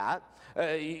at that,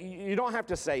 you don't have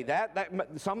to say that.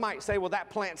 Some might say, well, that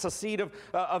plants a seed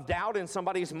of doubt in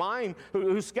somebody's mind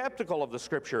who's skeptical of the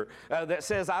Scripture, that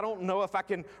says, I don't know if I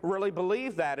can really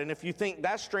believe that. And if you think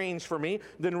that's strange for me,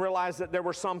 then realize that there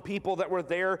were some people that were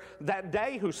there that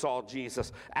day who saw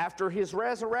Jesus after his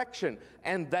resurrection,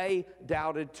 and they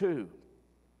doubted too.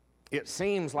 It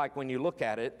seems like when you look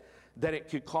at it, that it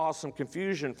could cause some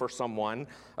confusion for someone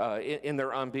in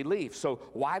their unbelief. So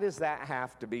why does that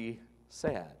have to be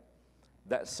said,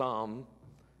 that some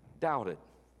doubted?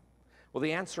 Well,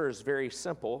 the answer is very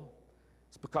simple.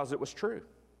 It's because it was true.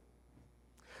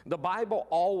 The Bible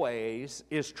always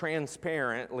is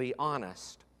transparently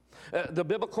honest. The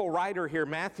biblical writer here,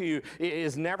 Matthew,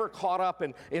 is never caught up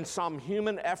in some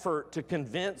human effort to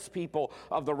convince people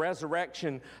of the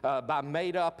resurrection by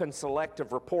made up and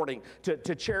selective reporting,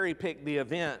 to cherry pick the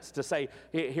events, to say,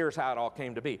 here's how it all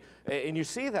came to be. And you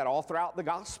see that all throughout the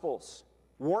Gospels,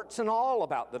 warts and all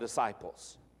about the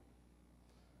disciples.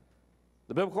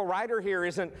 The biblical writer here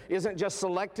isn't just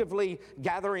selectively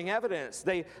gathering evidence.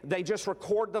 They just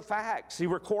record the facts. He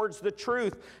records the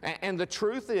truth. And the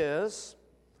truth is,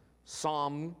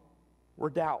 some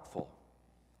were doubtful.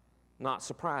 Not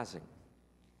surprising.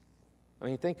 I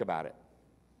mean, think about it.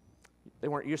 They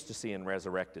weren't used to seeing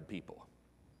resurrected people.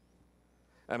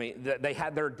 I mean, they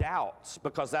had their doubts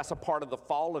because that's a part of the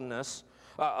fallenness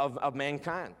of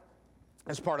mankind.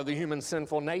 as part of the human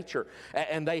sinful nature.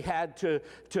 And they had to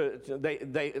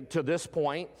this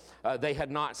point, they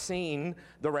had not seen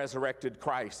the resurrected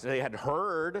Christ. They had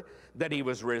heard that he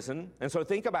was risen. And so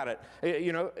think about it.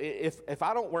 You know, if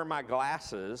I don't wear my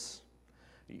glasses,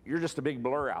 you're just a big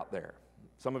blur out there.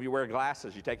 Some of you wear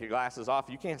glasses. You take your glasses off,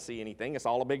 you can't see anything. It's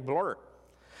all a big blur.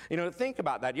 You know, think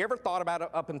about that. You ever thought about it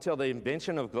up until the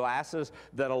invention of glasses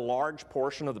that a large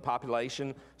portion of the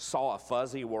population saw a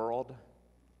fuzzy world?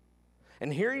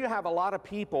 And here you have a lot of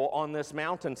people on this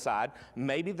mountainside.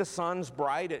 Maybe the sun's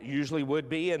bright. It usually would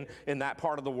be in that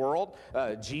part of the world.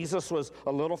 Jesus was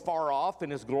a little far off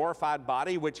in his glorified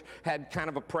body, which had kind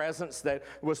of a presence that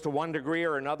was to one degree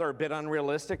or another a bit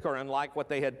unrealistic or unlike what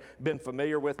they had been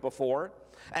familiar with before.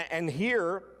 And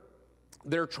here,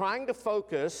 they're trying to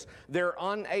focus their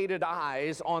unaided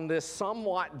eyes on this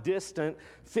somewhat distant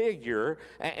figure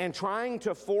and trying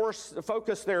to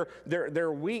focus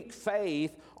their weak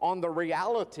faith on the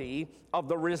reality of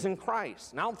the risen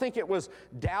Christ. And I don't think it was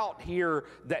doubt here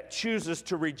that chooses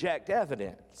to reject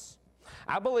evidence.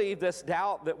 I believe this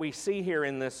doubt that we see here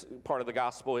in this part of the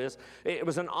gospel it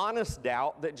was an honest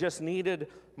doubt that just needed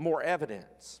more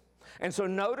evidence. And so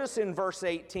notice in verse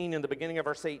 18, in the beginning of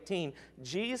verse 18,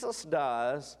 Jesus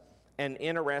does an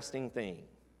interesting thing.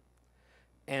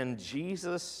 And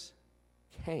Jesus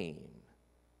came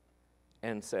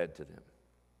and said to them.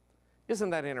 Isn't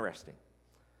that interesting?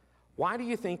 Why do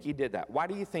you think he did that? Why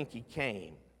do you think he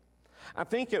came? I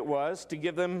think it was to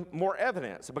give them more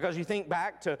evidence, because you think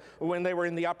back to when they were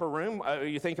in the upper room,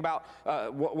 you think about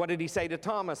what did he say to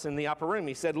Thomas in the upper room?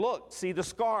 He said, look, see the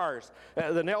scars,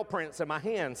 the nail prints in my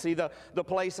hand, see the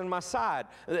place in my side.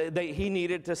 He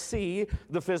needed to see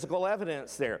the physical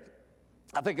evidence there.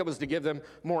 I think it was to give them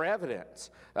more evidence,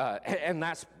 and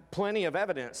that's plenty of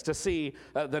evidence to see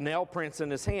the nail prints in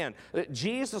his hand.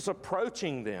 Jesus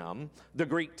approaching them, the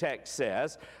Greek text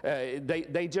says,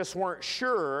 they just weren't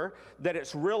sure that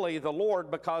it's really the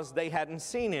Lord because they hadn't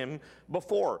seen him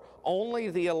before. Only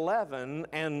the 11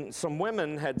 and some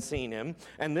women had seen him,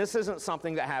 and this isn't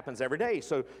something that happens every day.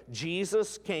 So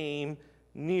Jesus came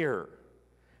near,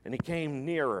 and he came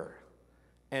nearer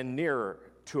and nearer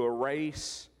to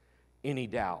erase any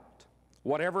doubt.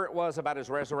 Whatever it was about his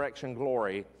resurrection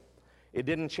glory, it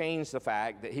didn't change the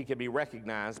fact that he could be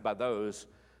recognized by those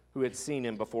who had seen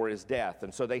him before his death.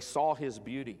 And so they saw his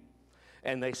beauty,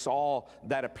 and they saw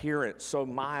that appearance so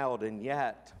mild and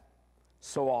yet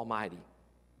so almighty,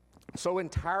 so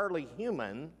entirely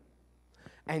human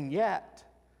and yet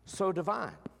so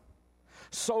divine,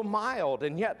 so mild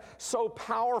and yet so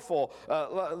powerful,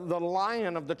 the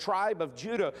Lion of the tribe of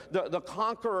Judah, the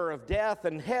conqueror of death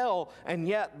and hell, and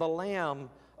yet the Lamb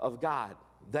of God.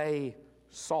 They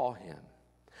saw him.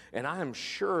 And I am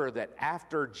sure that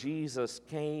after Jesus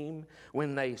came,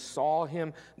 when they saw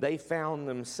him, they found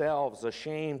themselves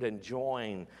ashamed and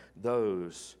joined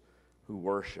those who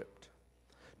worshiped.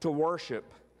 To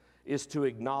worship is to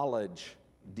acknowledge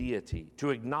deity, to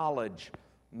acknowledge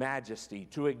majesty,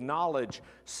 to acknowledge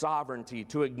sovereignty,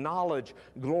 to acknowledge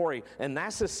glory. And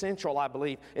that's essential, I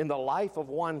believe, in the life of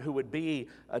one who would be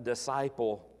a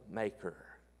disciple maker.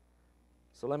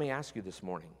 So let me ask you this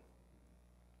morning,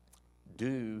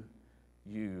 do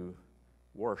you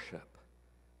worship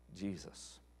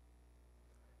Jesus?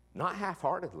 Not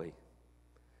half-heartedly,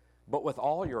 but with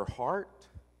all your heart,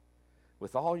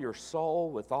 with all your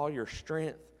soul, with all your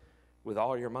strength, with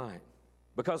all your mind.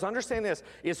 Because understand this,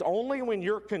 it's only when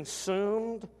you're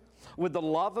consumed with the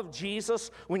love of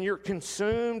Jesus, when you're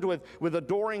consumed with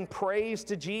adoring praise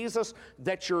to Jesus,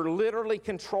 that you're literally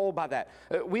controlled by that.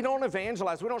 We don't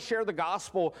evangelize. We don't share the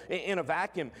gospel in a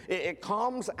vacuum. It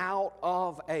comes out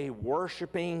of a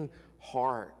worshiping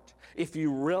heart. If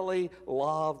you really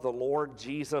love the Lord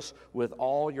Jesus with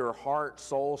all your heart,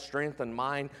 soul, strength, and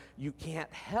mind, you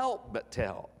can't help but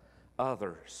tell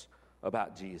others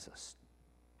about Jesus.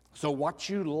 So what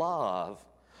you love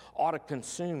ought to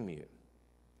consume you.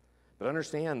 But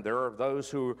understand, there are those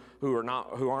who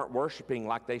aren't worshiping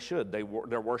like they should.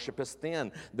 Their worship is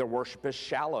thin. Their worship is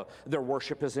shallow. Their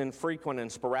worship is infrequent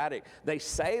and sporadic. They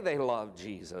say they love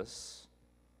Jesus,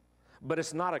 but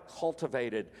it's not a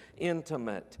cultivated,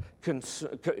 intimate,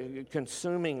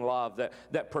 consuming love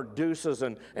that produces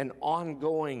an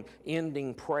ongoing,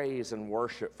 ending praise and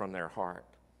worship from their heart.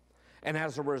 And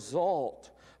as a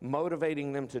result,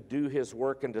 motivating them to do his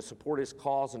work and to support his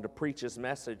cause and to preach his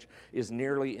message is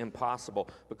nearly impossible,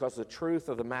 because the truth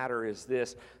of the matter is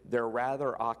this: they're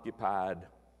rather occupied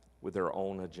with their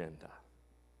own agenda.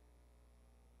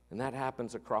 And that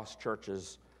happens across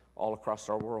churches all across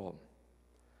our world.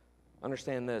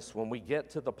 Understand this: when we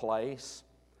get to the place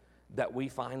that we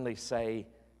finally say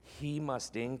He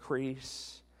must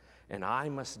increase and I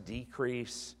must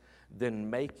decrease, then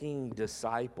making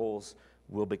disciples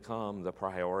will become the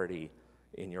priority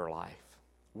in your life.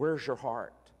 Where's your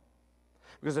heart?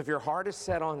 Because if your heart is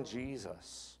set on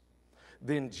Jesus,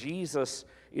 then Jesus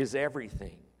is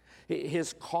everything.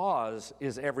 His cause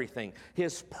is everything.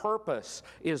 His purpose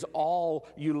is all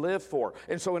you live for.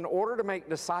 And so in order to make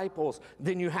disciples,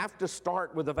 then you have to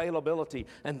start with availability,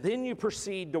 and then you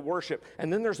proceed to worship.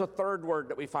 And then there's a third word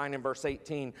that we find in verse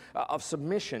 18 of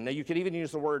submission. Now you could even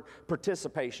use the word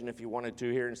participation if you wanted to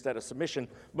here instead of submission.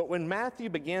 But when Matthew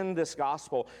began this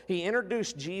gospel, he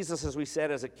introduced Jesus, as we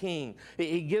said, as a king.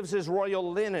 He gives his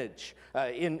royal lineage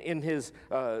in his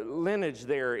lineage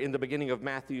there in the beginning of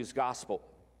Matthew's gospel.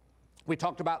 We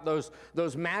talked about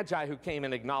those magi who came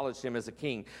and acknowledged him as a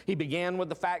king. He began with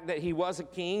the fact that he was a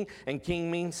king, and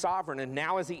king means sovereign. And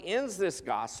now as he ends this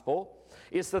gospel,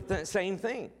 it's the same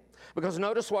thing. Because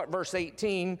notice what verse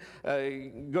 18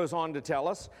 goes on to tell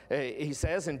us. He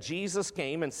says, "And Jesus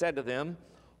came and said to them,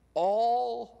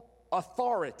 'All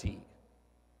authority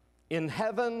in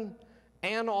heaven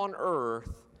and on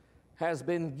earth has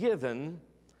been given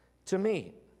to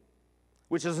me,'"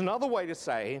 which is another way to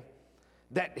say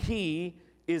that he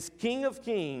is King of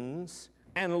kings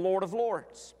and Lord of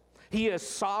lords. He is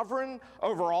sovereign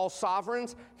over all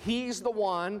sovereigns. He's the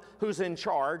one who's in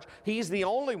charge. He's the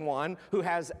only one who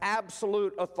has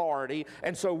absolute authority.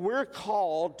 And so we're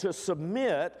called to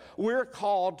submit. We're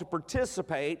called to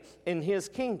participate in his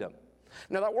kingdom.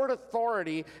 Now that word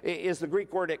authority is the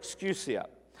Greek word exousia.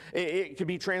 It could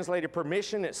be translated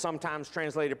permission. It's sometimes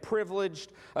translated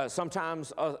privileged,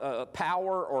 sometimes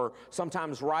power, or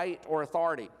sometimes right or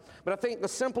authority. But I think the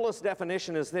simplest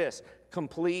definition is this: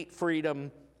 complete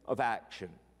freedom of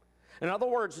action. In other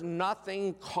words,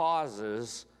 nothing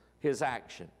causes his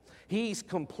action. He's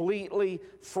completely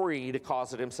free to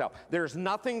cause it himself. There's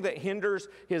nothing that hinders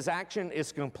his action.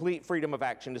 It's complete freedom of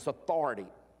action. It's authority.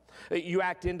 You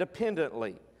act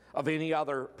independently of any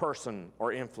other person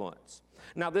or influence.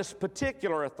 Now, this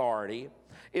particular authority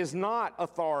is not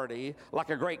authority like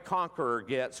a great conqueror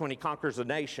gets when he conquers a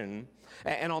nation,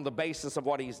 and on the basis of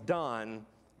what he's done,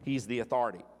 he's the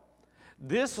authority.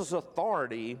 This is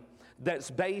authority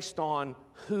that's based on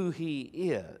who he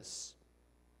is,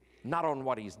 not on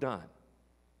what he's done,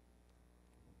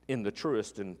 in the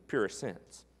truest and purest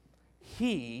sense.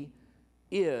 He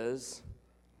is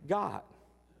God.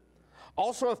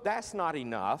 Also, if that's not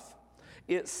enough,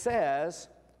 it says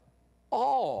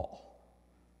all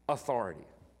authority.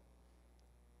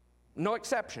 No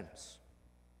exceptions.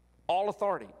 All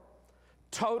authority.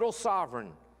 Total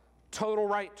sovereign. Total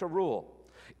right to rule.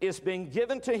 It's been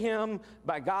given to him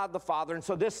by God the Father. And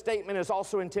so this statement is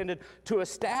also intended to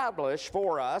establish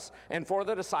for us and for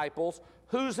the disciples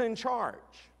who's in charge.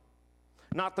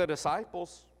 Not the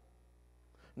disciples,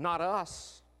 not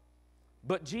us,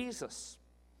 but Jesus.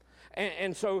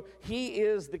 And so he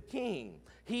is the king.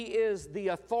 He is the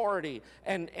authority,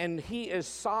 and he is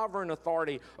sovereign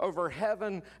authority over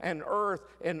heaven and earth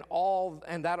and all,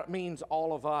 and that means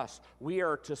all of us. We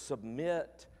are to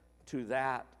submit to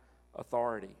that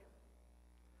authority.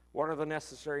 What are the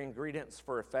necessary ingredients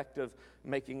for effective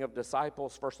making of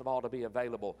disciples? First of all, to be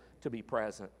available, to be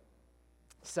present.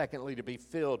 Secondly, to be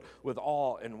filled with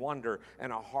awe and wonder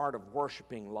and a heart of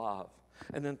worshiping love.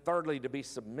 And then thirdly, to be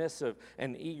submissive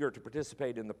and eager to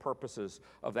participate in the purposes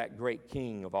of that great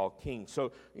King of all kings.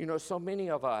 So, so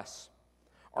many of us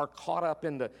are caught up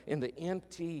in the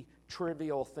empty,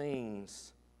 trivial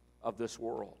things of this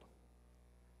world.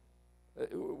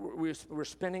 We're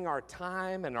spending our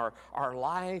time and our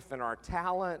life and our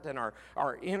talent and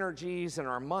our energies and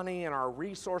our money and our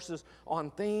resources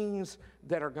on things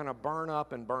that are going to burn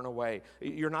up and burn away.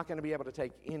 You're not going to be able to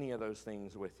take any of those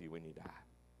things with you when you die.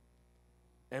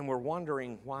 And we're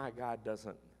wondering why God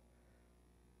doesn't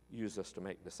use us to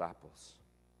make disciples.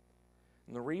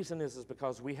 And the reason is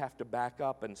because we have to back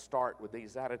up and start with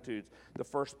these attitudes. The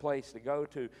first place to go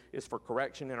to is for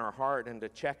correction in our heart, and to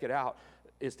check it out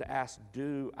is to ask,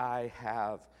 do I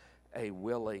have a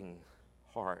willing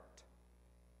heart?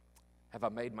 Have I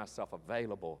made myself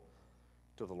available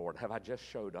to the Lord? Have I just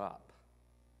showed up?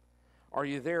 Are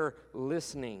you there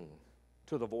listening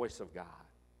to the voice of God?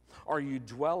 Are you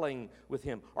dwelling with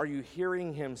him? Are you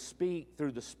hearing him speak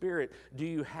through the Spirit? Do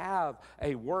you have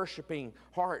a worshiping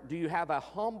heart? Do you have a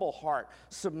humble heart,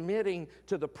 submitting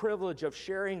to the privilege of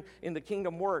sharing in the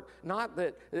kingdom work? Not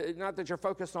that you're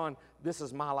focused on, this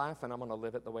is my life and I'm going to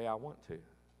live it the way I want to.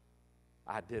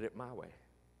 I did it my way.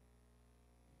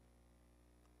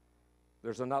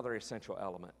 There's another essential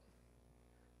element,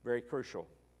 very crucial.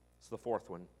 It's the fourth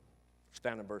one. It's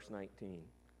found in verse 19,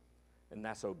 and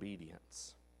that's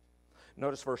obedience.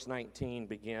 Notice verse 19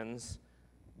 begins,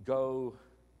 "Go,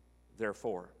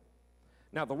 therefore."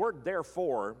 Now, the word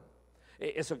therefore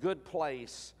is a good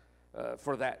place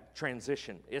for that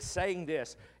transition. It's saying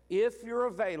this: if you're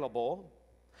available,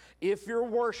 if you're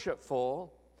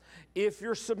worshipful, if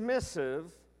you're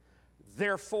submissive,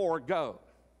 therefore go.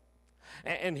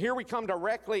 And here we come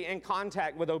directly in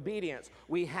contact with obedience.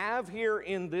 We have here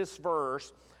in this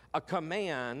verse a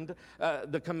command.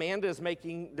 The command is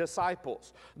making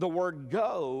disciples. The word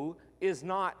go is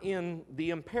not in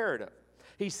the imperative.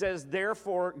 He says,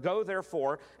 therefore, go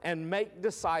therefore and make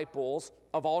disciples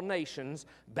of all nations,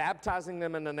 baptizing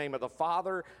them in the name of the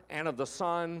Father and of the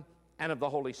Son and of the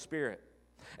Holy Spirit.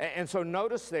 And so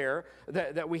notice there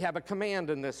that we have a command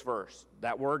in this verse.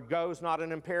 That word go is not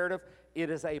an imperative, it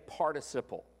is a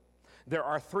participle. There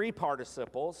are three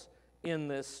participles in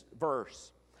this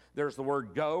verse. There's the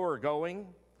word go or going,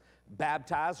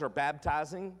 baptize or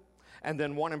baptizing, and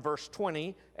then one in verse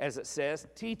 20, as it says,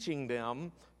 teaching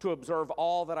them to observe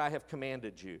all that I have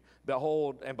commanded you.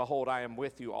 Behold, I am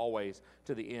with you always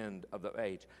to the end of the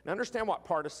age. Now understand what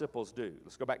participles do.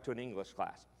 Let's go back to an English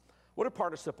class. What do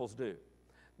participles do?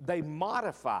 They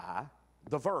modify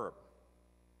the verb.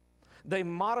 They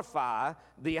modify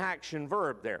the action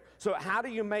verb there. So how do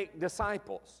you make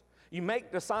disciples? You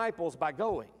make disciples by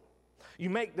going. You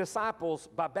make disciples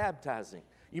by baptizing.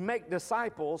 You make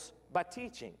disciples by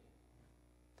teaching.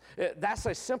 That's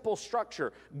a simple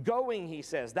structure. Going, he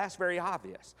says, that's very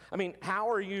obvious. I mean, how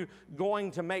are you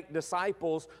going to make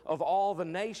disciples of all the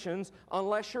nations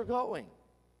unless you're going?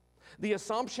 The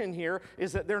assumption here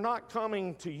is that they're not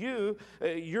coming to you,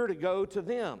 you're to go to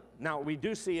them. Now, we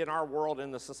do see in our world,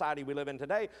 in the society we live in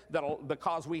today, that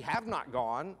because we have not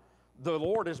gone, the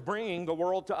Lord is bringing the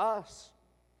world to us.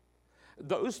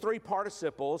 Those three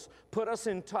participles put us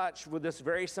in touch with this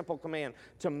very simple command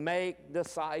to make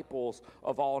disciples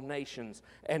of all nations,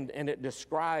 and it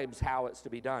describes how it's to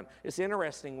be done. It's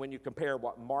interesting when you compare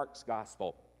what Mark's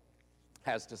gospel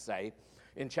has to say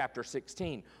in chapter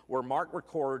 16, where Mark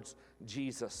records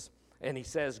Jesus, and he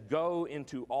says, go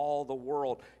into all the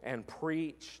world and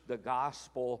preach the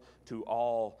gospel to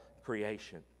all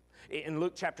creation. In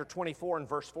Luke chapter 24 and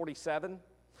verse 47,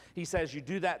 he says, you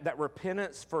do that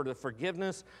repentance for the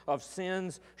forgiveness of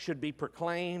sins should be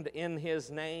proclaimed in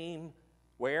his name,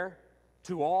 where?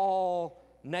 To all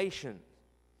nations.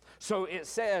 So it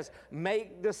says,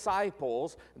 make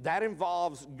disciples. That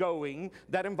involves going.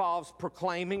 That involves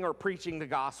proclaiming or preaching the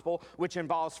gospel, which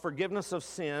involves forgiveness of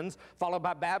sins, followed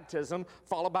by baptism,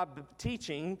 followed by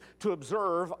teaching to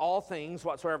observe all things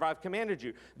whatsoever I've commanded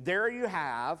you. There you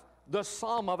have the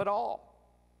sum of it all.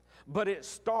 But it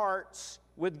starts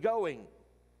with going,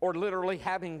 or literally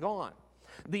having gone.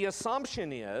 The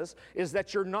assumption is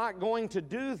that you're not going to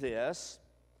do this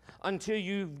until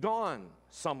you've gone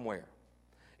somewhere.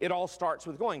 It all starts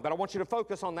with going. But I want you to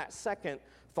focus on that second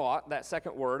thought, that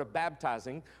second word of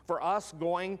baptizing. For us,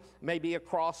 going may be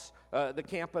across the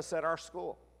campus at our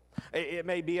school. It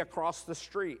may be across the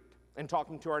street and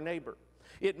talking to our neighbor.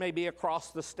 It may be across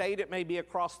the state. It may be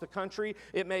across the country.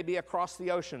 It may be across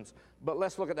the oceans. But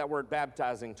let's look at that word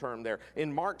baptizing term there.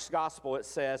 In Mark's gospel, it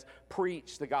says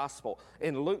preach the gospel.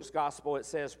 In Luke's gospel, it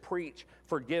says preach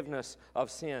forgiveness of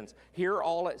sins. Here,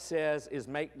 all it says is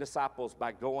make disciples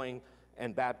by going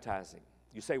and baptizing.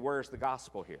 You say, where's the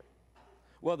gospel here?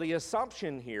 Well, the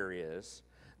assumption here is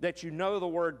that you know the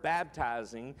word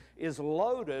baptizing is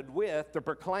loaded with the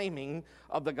proclaiming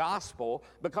of the gospel,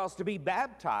 because to be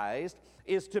baptized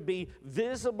is to be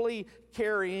visibly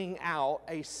carrying out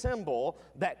a symbol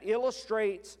that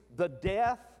illustrates the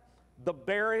death, the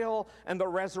burial, and the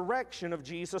resurrection of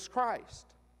Jesus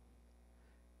Christ.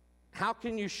 How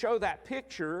can you show that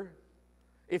picture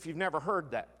if you've never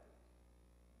heard that?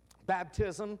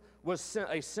 Baptism was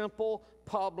a simple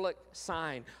public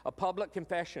sign, a public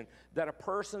confession that a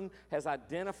person has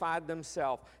identified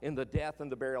themselves in the death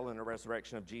and the burial and the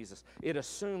resurrection of Jesus. It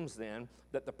assumes then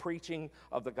that the preaching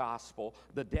of the gospel,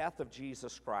 the death of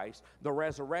Jesus Christ, the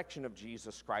resurrection of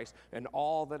Jesus Christ, and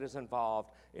all that is involved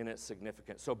in its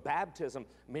significance. So baptism,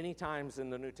 many times in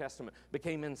the New Testament,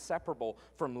 became inseparable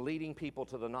from leading people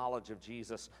to the knowledge of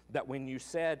Jesus, that when you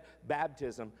said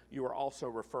baptism, you were also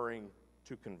referring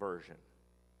to conversion.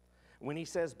 When he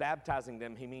says baptizing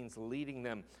them, he means leading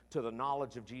them to the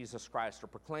knowledge of Jesus Christ, or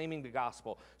proclaiming the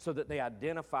gospel so that they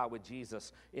identify with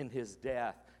Jesus in his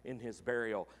death, in his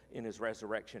burial, in his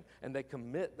resurrection. And they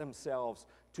commit themselves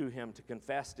to him, to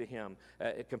confess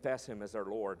him as their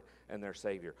Lord and their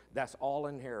Savior. That's all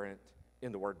inherent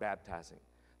in the word baptizing.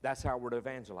 That's how we're to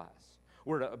evangelize.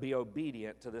 We're to be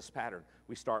obedient to this pattern.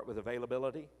 We start with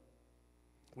availability.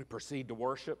 We proceed to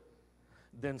worship,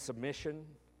 then submission,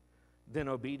 then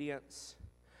obedience,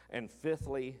 and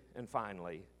fifthly and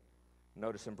finally,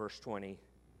 notice in verse 20,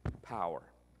 power.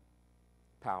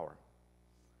 Power.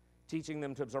 Teaching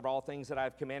them to observe all things that I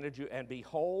have commanded you, and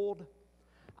behold,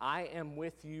 I am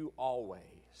with you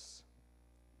always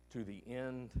to the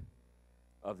end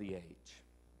of the age.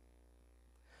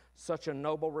 Such a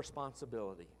noble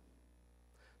responsibility,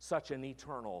 such an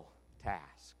eternal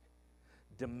task,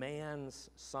 demands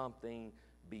something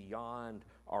beyond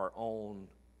our own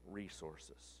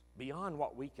resources, beyond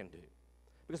what we can do.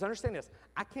 Because understand this,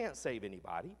 I can't save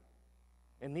anybody,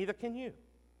 and neither can you.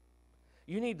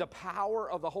 You need the power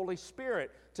of the Holy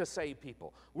Spirit to save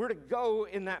people. We're to go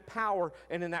in that power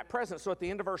and in that presence. So at the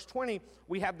end of verse 20,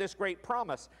 we have this great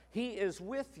promise. He is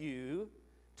with you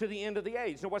to the end of the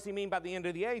age. Now, what does he mean by the end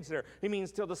of the age there? He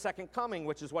means till the second coming,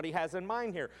 which is what he has in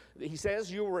mind here. He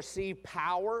says you will receive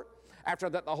power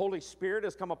after that the Holy Spirit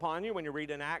has come upon you. When you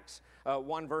read in Acts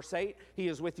 1 verse 8, he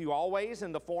is with you always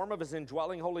in the form of his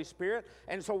indwelling Holy Spirit.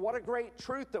 And so what a great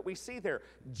truth that we see there.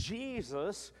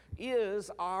 Jesus is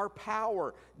our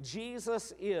power.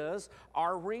 Jesus is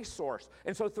our resource.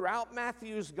 And so throughout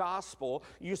Matthew's gospel,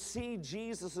 you see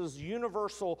Jesus'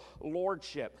 universal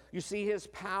lordship. You see his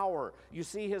power. You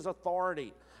see his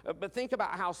authority. But think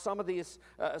about how some of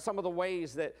the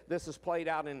ways that this is played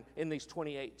out in these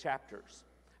 28 chapters.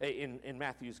 In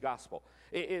Matthew's gospel.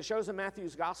 It shows in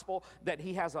Matthew's gospel that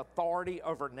he has authority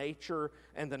over nature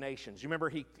and the nations. You remember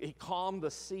he calmed the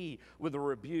sea with a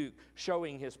rebuke,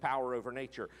 showing his power over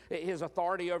nature. His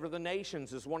authority over the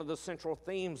nations is one of the central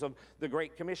themes of the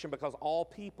Great Commission, because all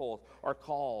people are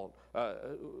called,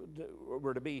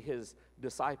 were to be his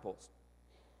disciples.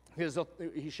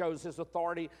 He shows his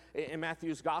authority in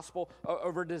Matthew's gospel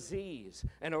over disease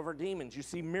and over demons. You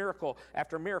see miracle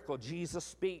after miracle. Jesus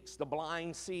speaks, the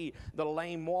blind see, the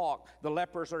lame walk, the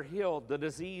lepers are healed, the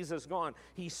disease is gone.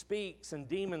 He speaks and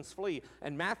demons flee.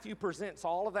 And Matthew presents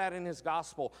all of that in his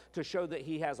gospel to show that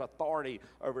he has authority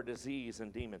over disease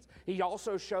and demons. He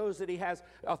also shows that he has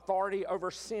authority over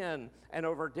sin and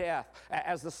over death.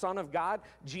 As the Son of God,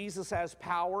 Jesus has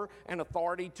power and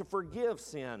authority to forgive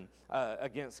sin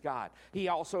against God. He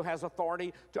also has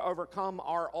authority to overcome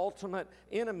our ultimate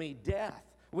enemy, death,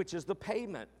 which is the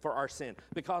payment for our sin,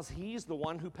 because he's the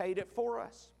one who paid it for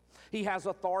us. He has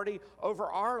authority over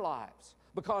our lives,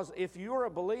 because if you're a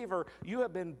believer, you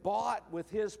have been bought with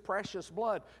his precious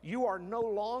blood. You are no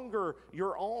longer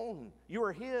your own. You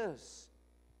are his.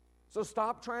 So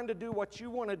stop trying to do what you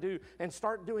want to do and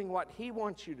start doing what he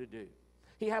wants you to do.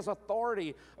 He has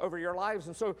authority over your lives.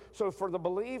 And so for the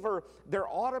believer, there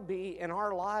ought to be in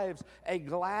our lives a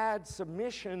glad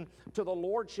submission to the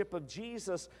lordship of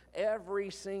Jesus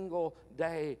every single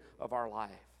day of our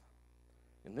life.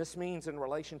 And this means, in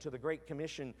relation to the Great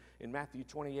Commission in Matthew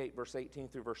 28, verse 18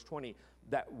 through verse 20,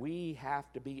 that we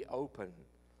have to be open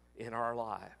in our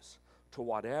lives to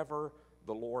whatever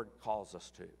the Lord calls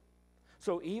us to.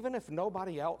 So even if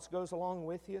nobody else goes along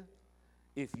with you,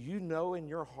 if you know in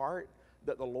your heart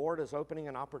that the Lord is opening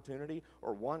an opportunity,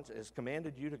 or once has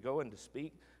commanded you to go and to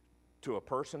speak to a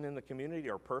person in the community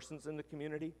or persons in the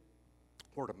community,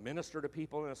 or to minister to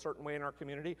people in a certain way in our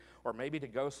community, or maybe to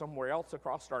go somewhere else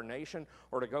across our nation,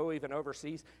 or to go even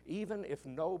overseas, even if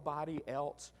nobody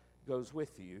else goes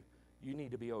with you, you need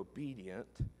to be obedient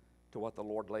to what the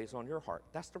Lord lays on your heart.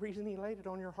 That's the reason he laid it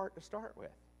on your heart to start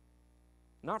with.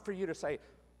 Not for you to say,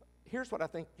 here's what I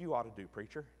think you ought to do,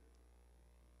 preacher.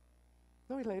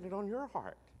 No, he laid it on your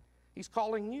heart. He's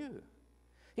calling you.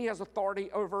 He has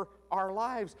authority over our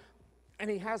lives, and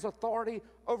he has authority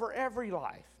over every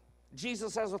life.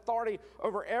 Jesus has authority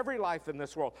over every life in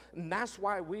this world, and that's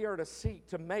why we are to seek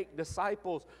to make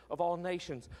disciples of all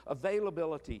nations.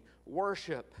 Availability,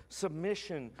 worship,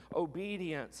 submission,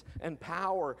 obedience, and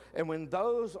power. And when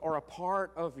those are a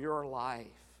part of your life,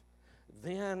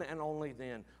 then and only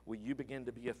then will you begin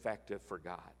to be effective for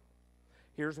God.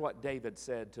 Here's what David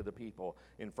said to the people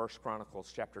in 1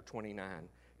 Chronicles chapter 29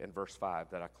 and verse 5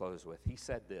 that I close with. He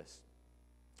said this: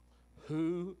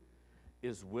 "Who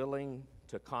is willing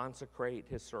to consecrate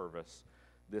his service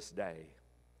this day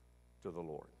to the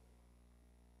Lord?"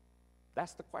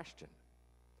 That's the question.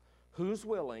 Who's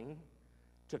willing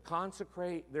to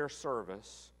consecrate their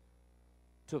service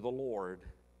to the Lord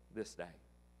this day?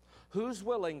 Who's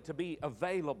willing to be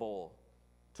available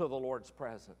to the Lord's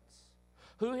presence?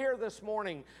 Who here this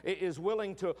morning is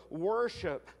willing to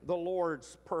worship the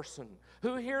Lord's person?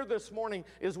 Who here this morning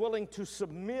is willing to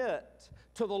submit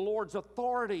to the Lord's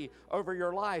authority over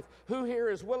your life? Who here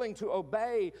is willing to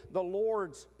obey the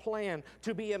Lord's plan,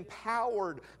 to be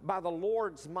empowered by the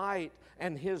Lord's might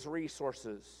and his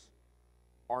resources?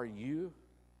 Are you?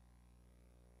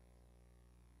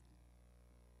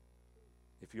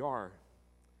 If you are,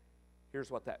 here's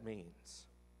what that means.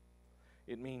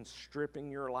 It means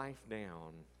stripping your life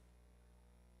down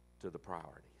to the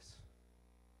priorities.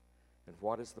 And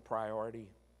what is the priority?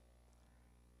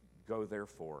 Go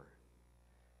therefore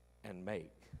and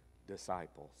make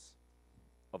disciples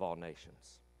of all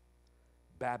nations,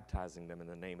 baptizing them in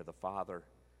the name of the Father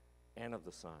and of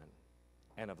the Son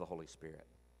and of the Holy Spirit,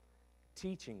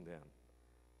 teaching them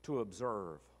to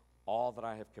observe all that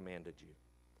I have commanded you.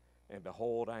 And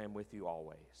behold, I am with you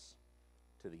always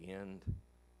to the end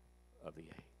of the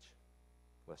age.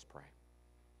 Let's pray.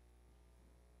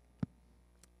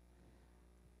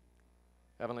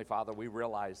 Heavenly Father, we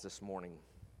realize this morning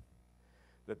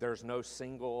that there's no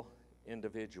single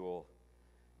individual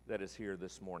that is here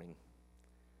this morning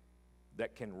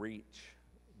that can reach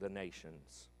the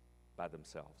nations by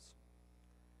themselves.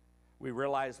 We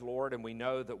realize, Lord, and we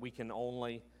know that we can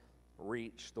only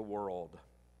reach the world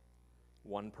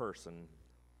one person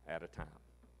at a time.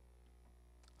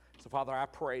 So, Father, I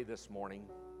pray this morning,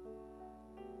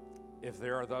 if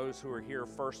there are those who are here,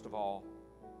 first of all,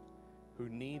 who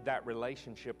need that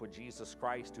relationship with Jesus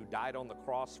Christ, who died on the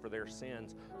cross for their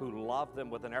sins, who loved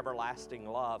them with an everlasting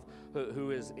love,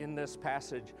 who is in this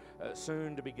passage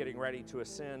soon to be getting ready to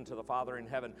ascend to the Father in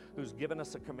heaven, who's given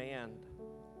us a command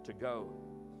to go.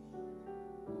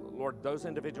 Lord, those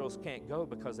individuals can't go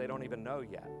because they don't even know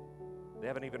yet. They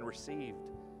haven't even received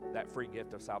that free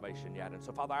gift of salvation yet. And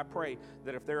so, Father, I pray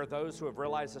that if there are those who have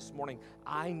realized this morning,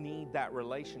 I need that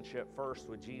relationship first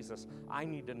with Jesus. I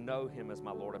need to know him as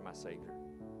my Lord and my Savior.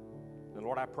 And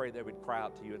Lord, I pray they would cry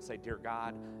out to you and say, dear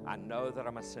God, I know that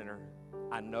I'm a sinner.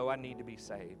 I know I need to be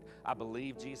saved. I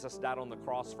believe Jesus died on the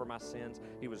cross for my sins.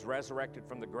 He was resurrected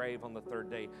from the grave on the third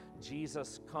day.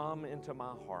 Jesus, come into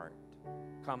my heart,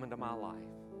 come into my life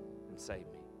and save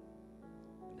me.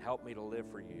 And help me to live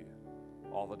for you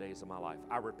all the days of my life.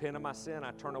 I repent of my sin,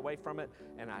 I turn away from it,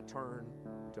 and I turn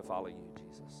to follow you,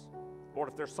 Jesus. Lord,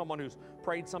 if there's someone who's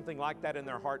prayed something like that in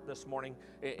their heart this morning,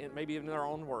 and maybe even in their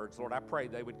own words, Lord, I pray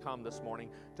they would come this morning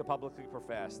to publicly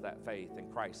profess that faith in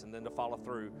Christ and then to follow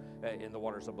through in the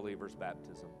waters of believers'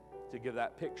 baptism, to give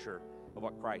that picture of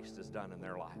what Christ has done in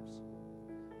their lives.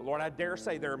 But Lord, I dare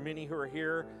say there are many who are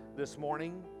here this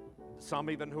morning,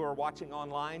 some even who are watching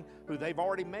online, who they've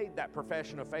already made that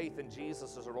profession of faith in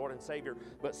Jesus as their Lord and Savior,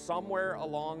 but somewhere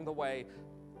along the way,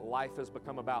 life has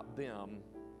become about them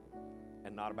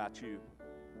and not about you.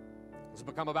 It's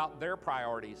become about their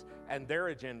priorities and their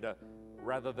agenda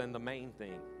rather than the main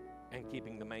thing, and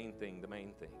keeping the main thing the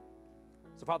main thing.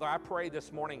 So, Father, I pray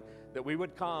this morning that we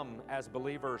would come as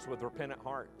believers with repentant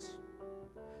hearts,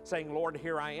 saying, Lord,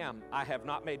 here I am. I have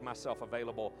not made myself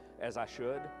available as I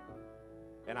should,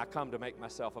 and I come to make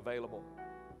myself available.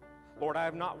 Lord, I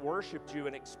have not worshiped you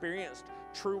and experienced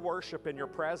true worship in your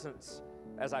presence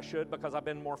as I should because I've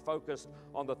been more focused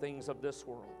on the things of this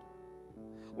world.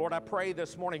 Lord, I pray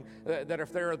this morning that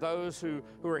if there are those who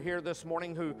are here this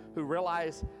morning who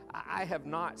realize I have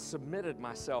not submitted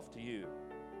myself to you,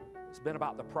 it's been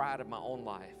about the pride of my own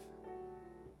life.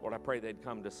 Lord, I pray they'd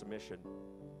come to submission.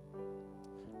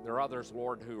 There are others,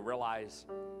 Lord, who realize,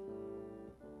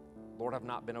 Lord, I've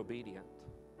not been obedient.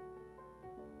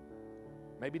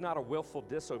 Maybe not a willful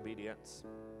disobedience,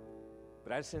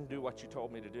 but I just didn't do what you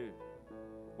told me to do,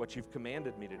 what you've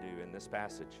commanded me to do in this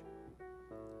passage.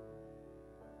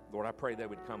 Lord, I pray they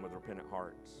would come with repentant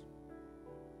hearts.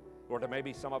 Lord, there may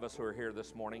be some of us who are here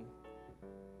this morning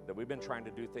that we've been trying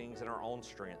to do things in our own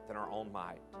strength, in our own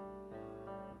might.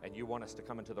 And you want us to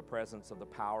come into the presence of the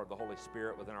power of the Holy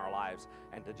Spirit within our lives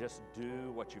and to just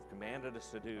do what you've commanded us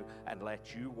to do and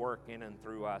let you work in and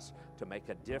through us to make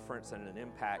a difference and an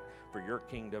impact for your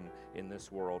kingdom in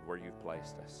this world where you've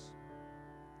placed us.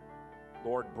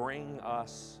 Lord, bring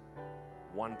us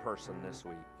one person this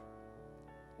week.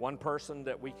 One person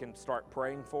that we can start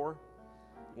praying for.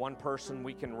 One person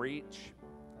we can reach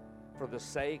for the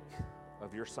sake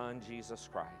of your Son, Jesus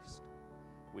Christ.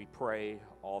 We pray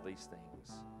all these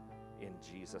things in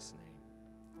Jesus' name.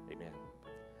 Amen.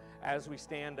 As we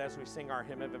stand, as we sing our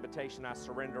hymn of invitation, I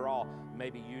surrender all.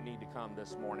 Maybe you need to come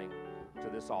this morning to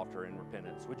this altar in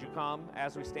repentance. Would you come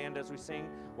as we stand, as we sing?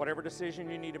 Whatever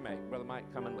decision you need to make, Brother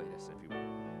Mike, come and lead us, if you will.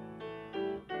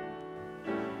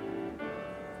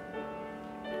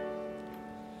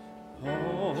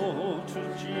 Oh, to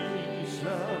Jesus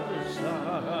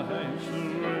I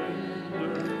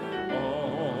surrender,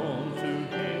 all to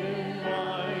Him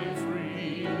I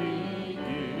freely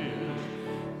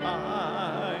give.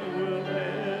 I will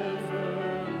ever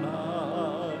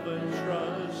love and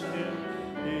trust Him,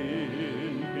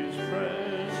 in His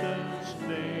presence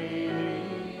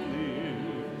daily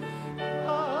live.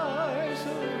 I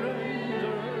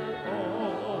surrender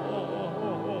all.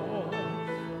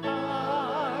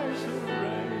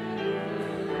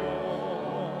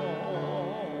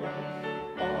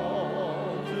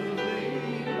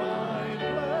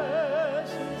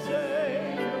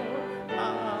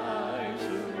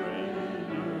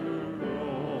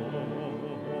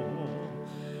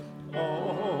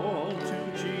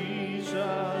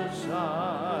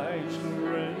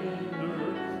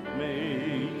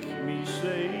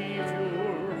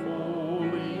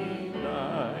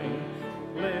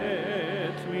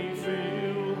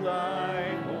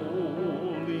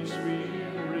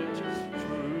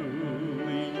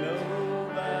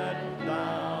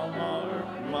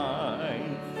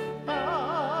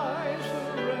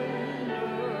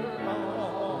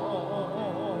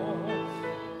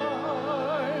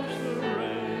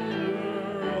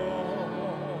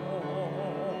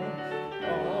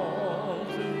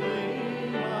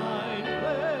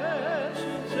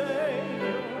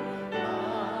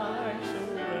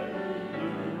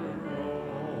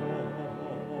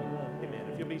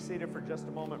 seated for just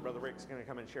a moment. Brother Rick's going to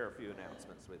come and share a few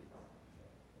announcements with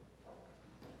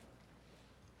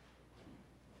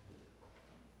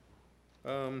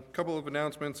you. Couple of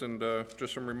announcements and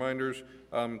just some reminders.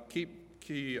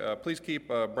 Please keep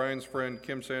Brian's friend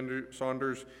Kim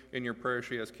Saunders in your prayers.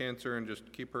 She has cancer, and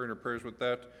just keep her in your prayers with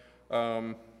that.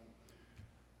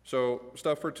 So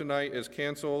stuff for tonight is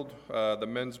canceled. The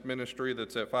men's ministry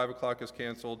that's at 5 o'clock is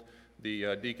canceled.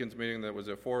 The deacons meeting that was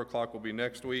at 4 o'clock will be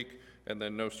next week, and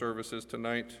then no services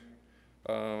tonight.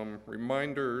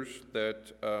 Reminders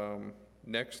that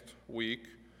next week,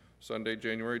 Sunday,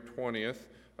 January 20th,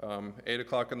 8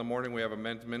 o'clock in the morning, we have a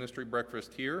men's ministry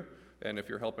breakfast here. And if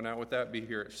you're helping out with that, be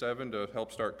here at 7 to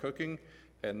help start cooking.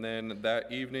 And then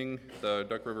that evening, the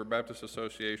Duck River Baptist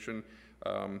Association,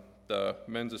 the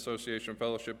Men's Association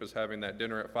Fellowship is having that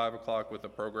dinner at 5 o'clock with a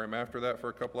program after that for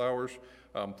a couple hours.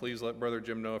 Please let Brother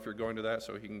Jim know if you're going to that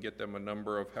so he can get them a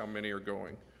number of how many are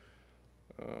going.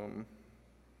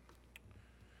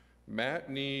 Matt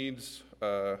needs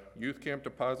youth camp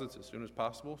deposits as soon as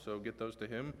possible, so get those to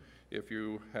him if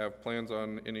you have plans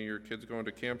on any of your kids going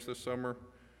to camps this summer.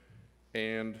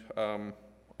 And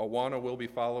Awana will be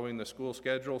following the school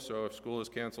schedule, so if school is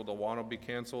canceled, Awana will be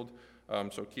canceled.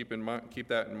 So keep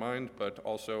that in mind, but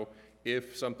also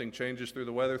if something changes through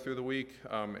the weather through the week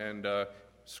and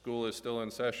school is still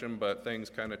in session, but things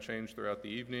kind of change throughout the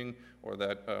evening, or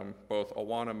that both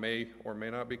Awana may or may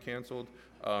not be canceled,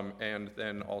 and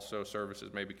then also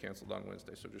services may be canceled on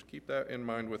Wednesday. So just keep that in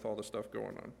mind with all the stuff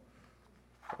going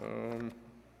on.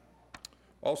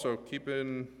 Also, keep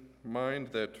in mind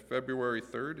that February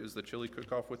 3rd is the chili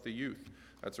cook-off with the youth.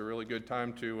 That's a really good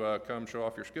time to come show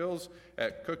off your skills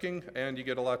at cooking, and you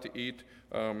get a lot to eat.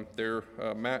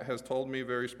 Matt has told me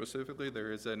very specifically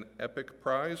there is an epic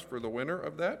prize for the winner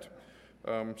of that.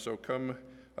 So come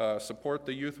support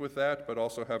the youth with that, but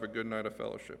also have a good night of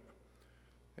fellowship.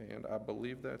 And I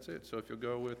believe that's it. So if you'll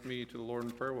go with me to the Lord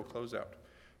in prayer, we'll close out.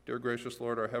 Dear gracious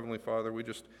Lord, our Heavenly Father, we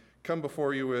just come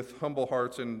before you with humble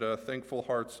hearts and thankful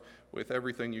hearts with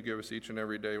everything you give us each and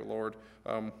every day, Lord.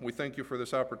 We thank you for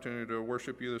this opportunity to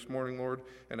worship you this morning, Lord,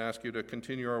 and ask you to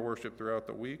continue our worship throughout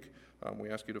the week. We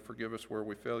ask you to forgive us where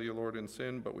we fail you, Lord, in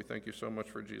sin, but we thank you so much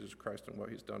for Jesus Christ and what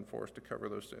he's done for us to cover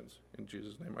those sins. In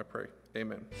Jesus' name I pray.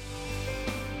 Amen.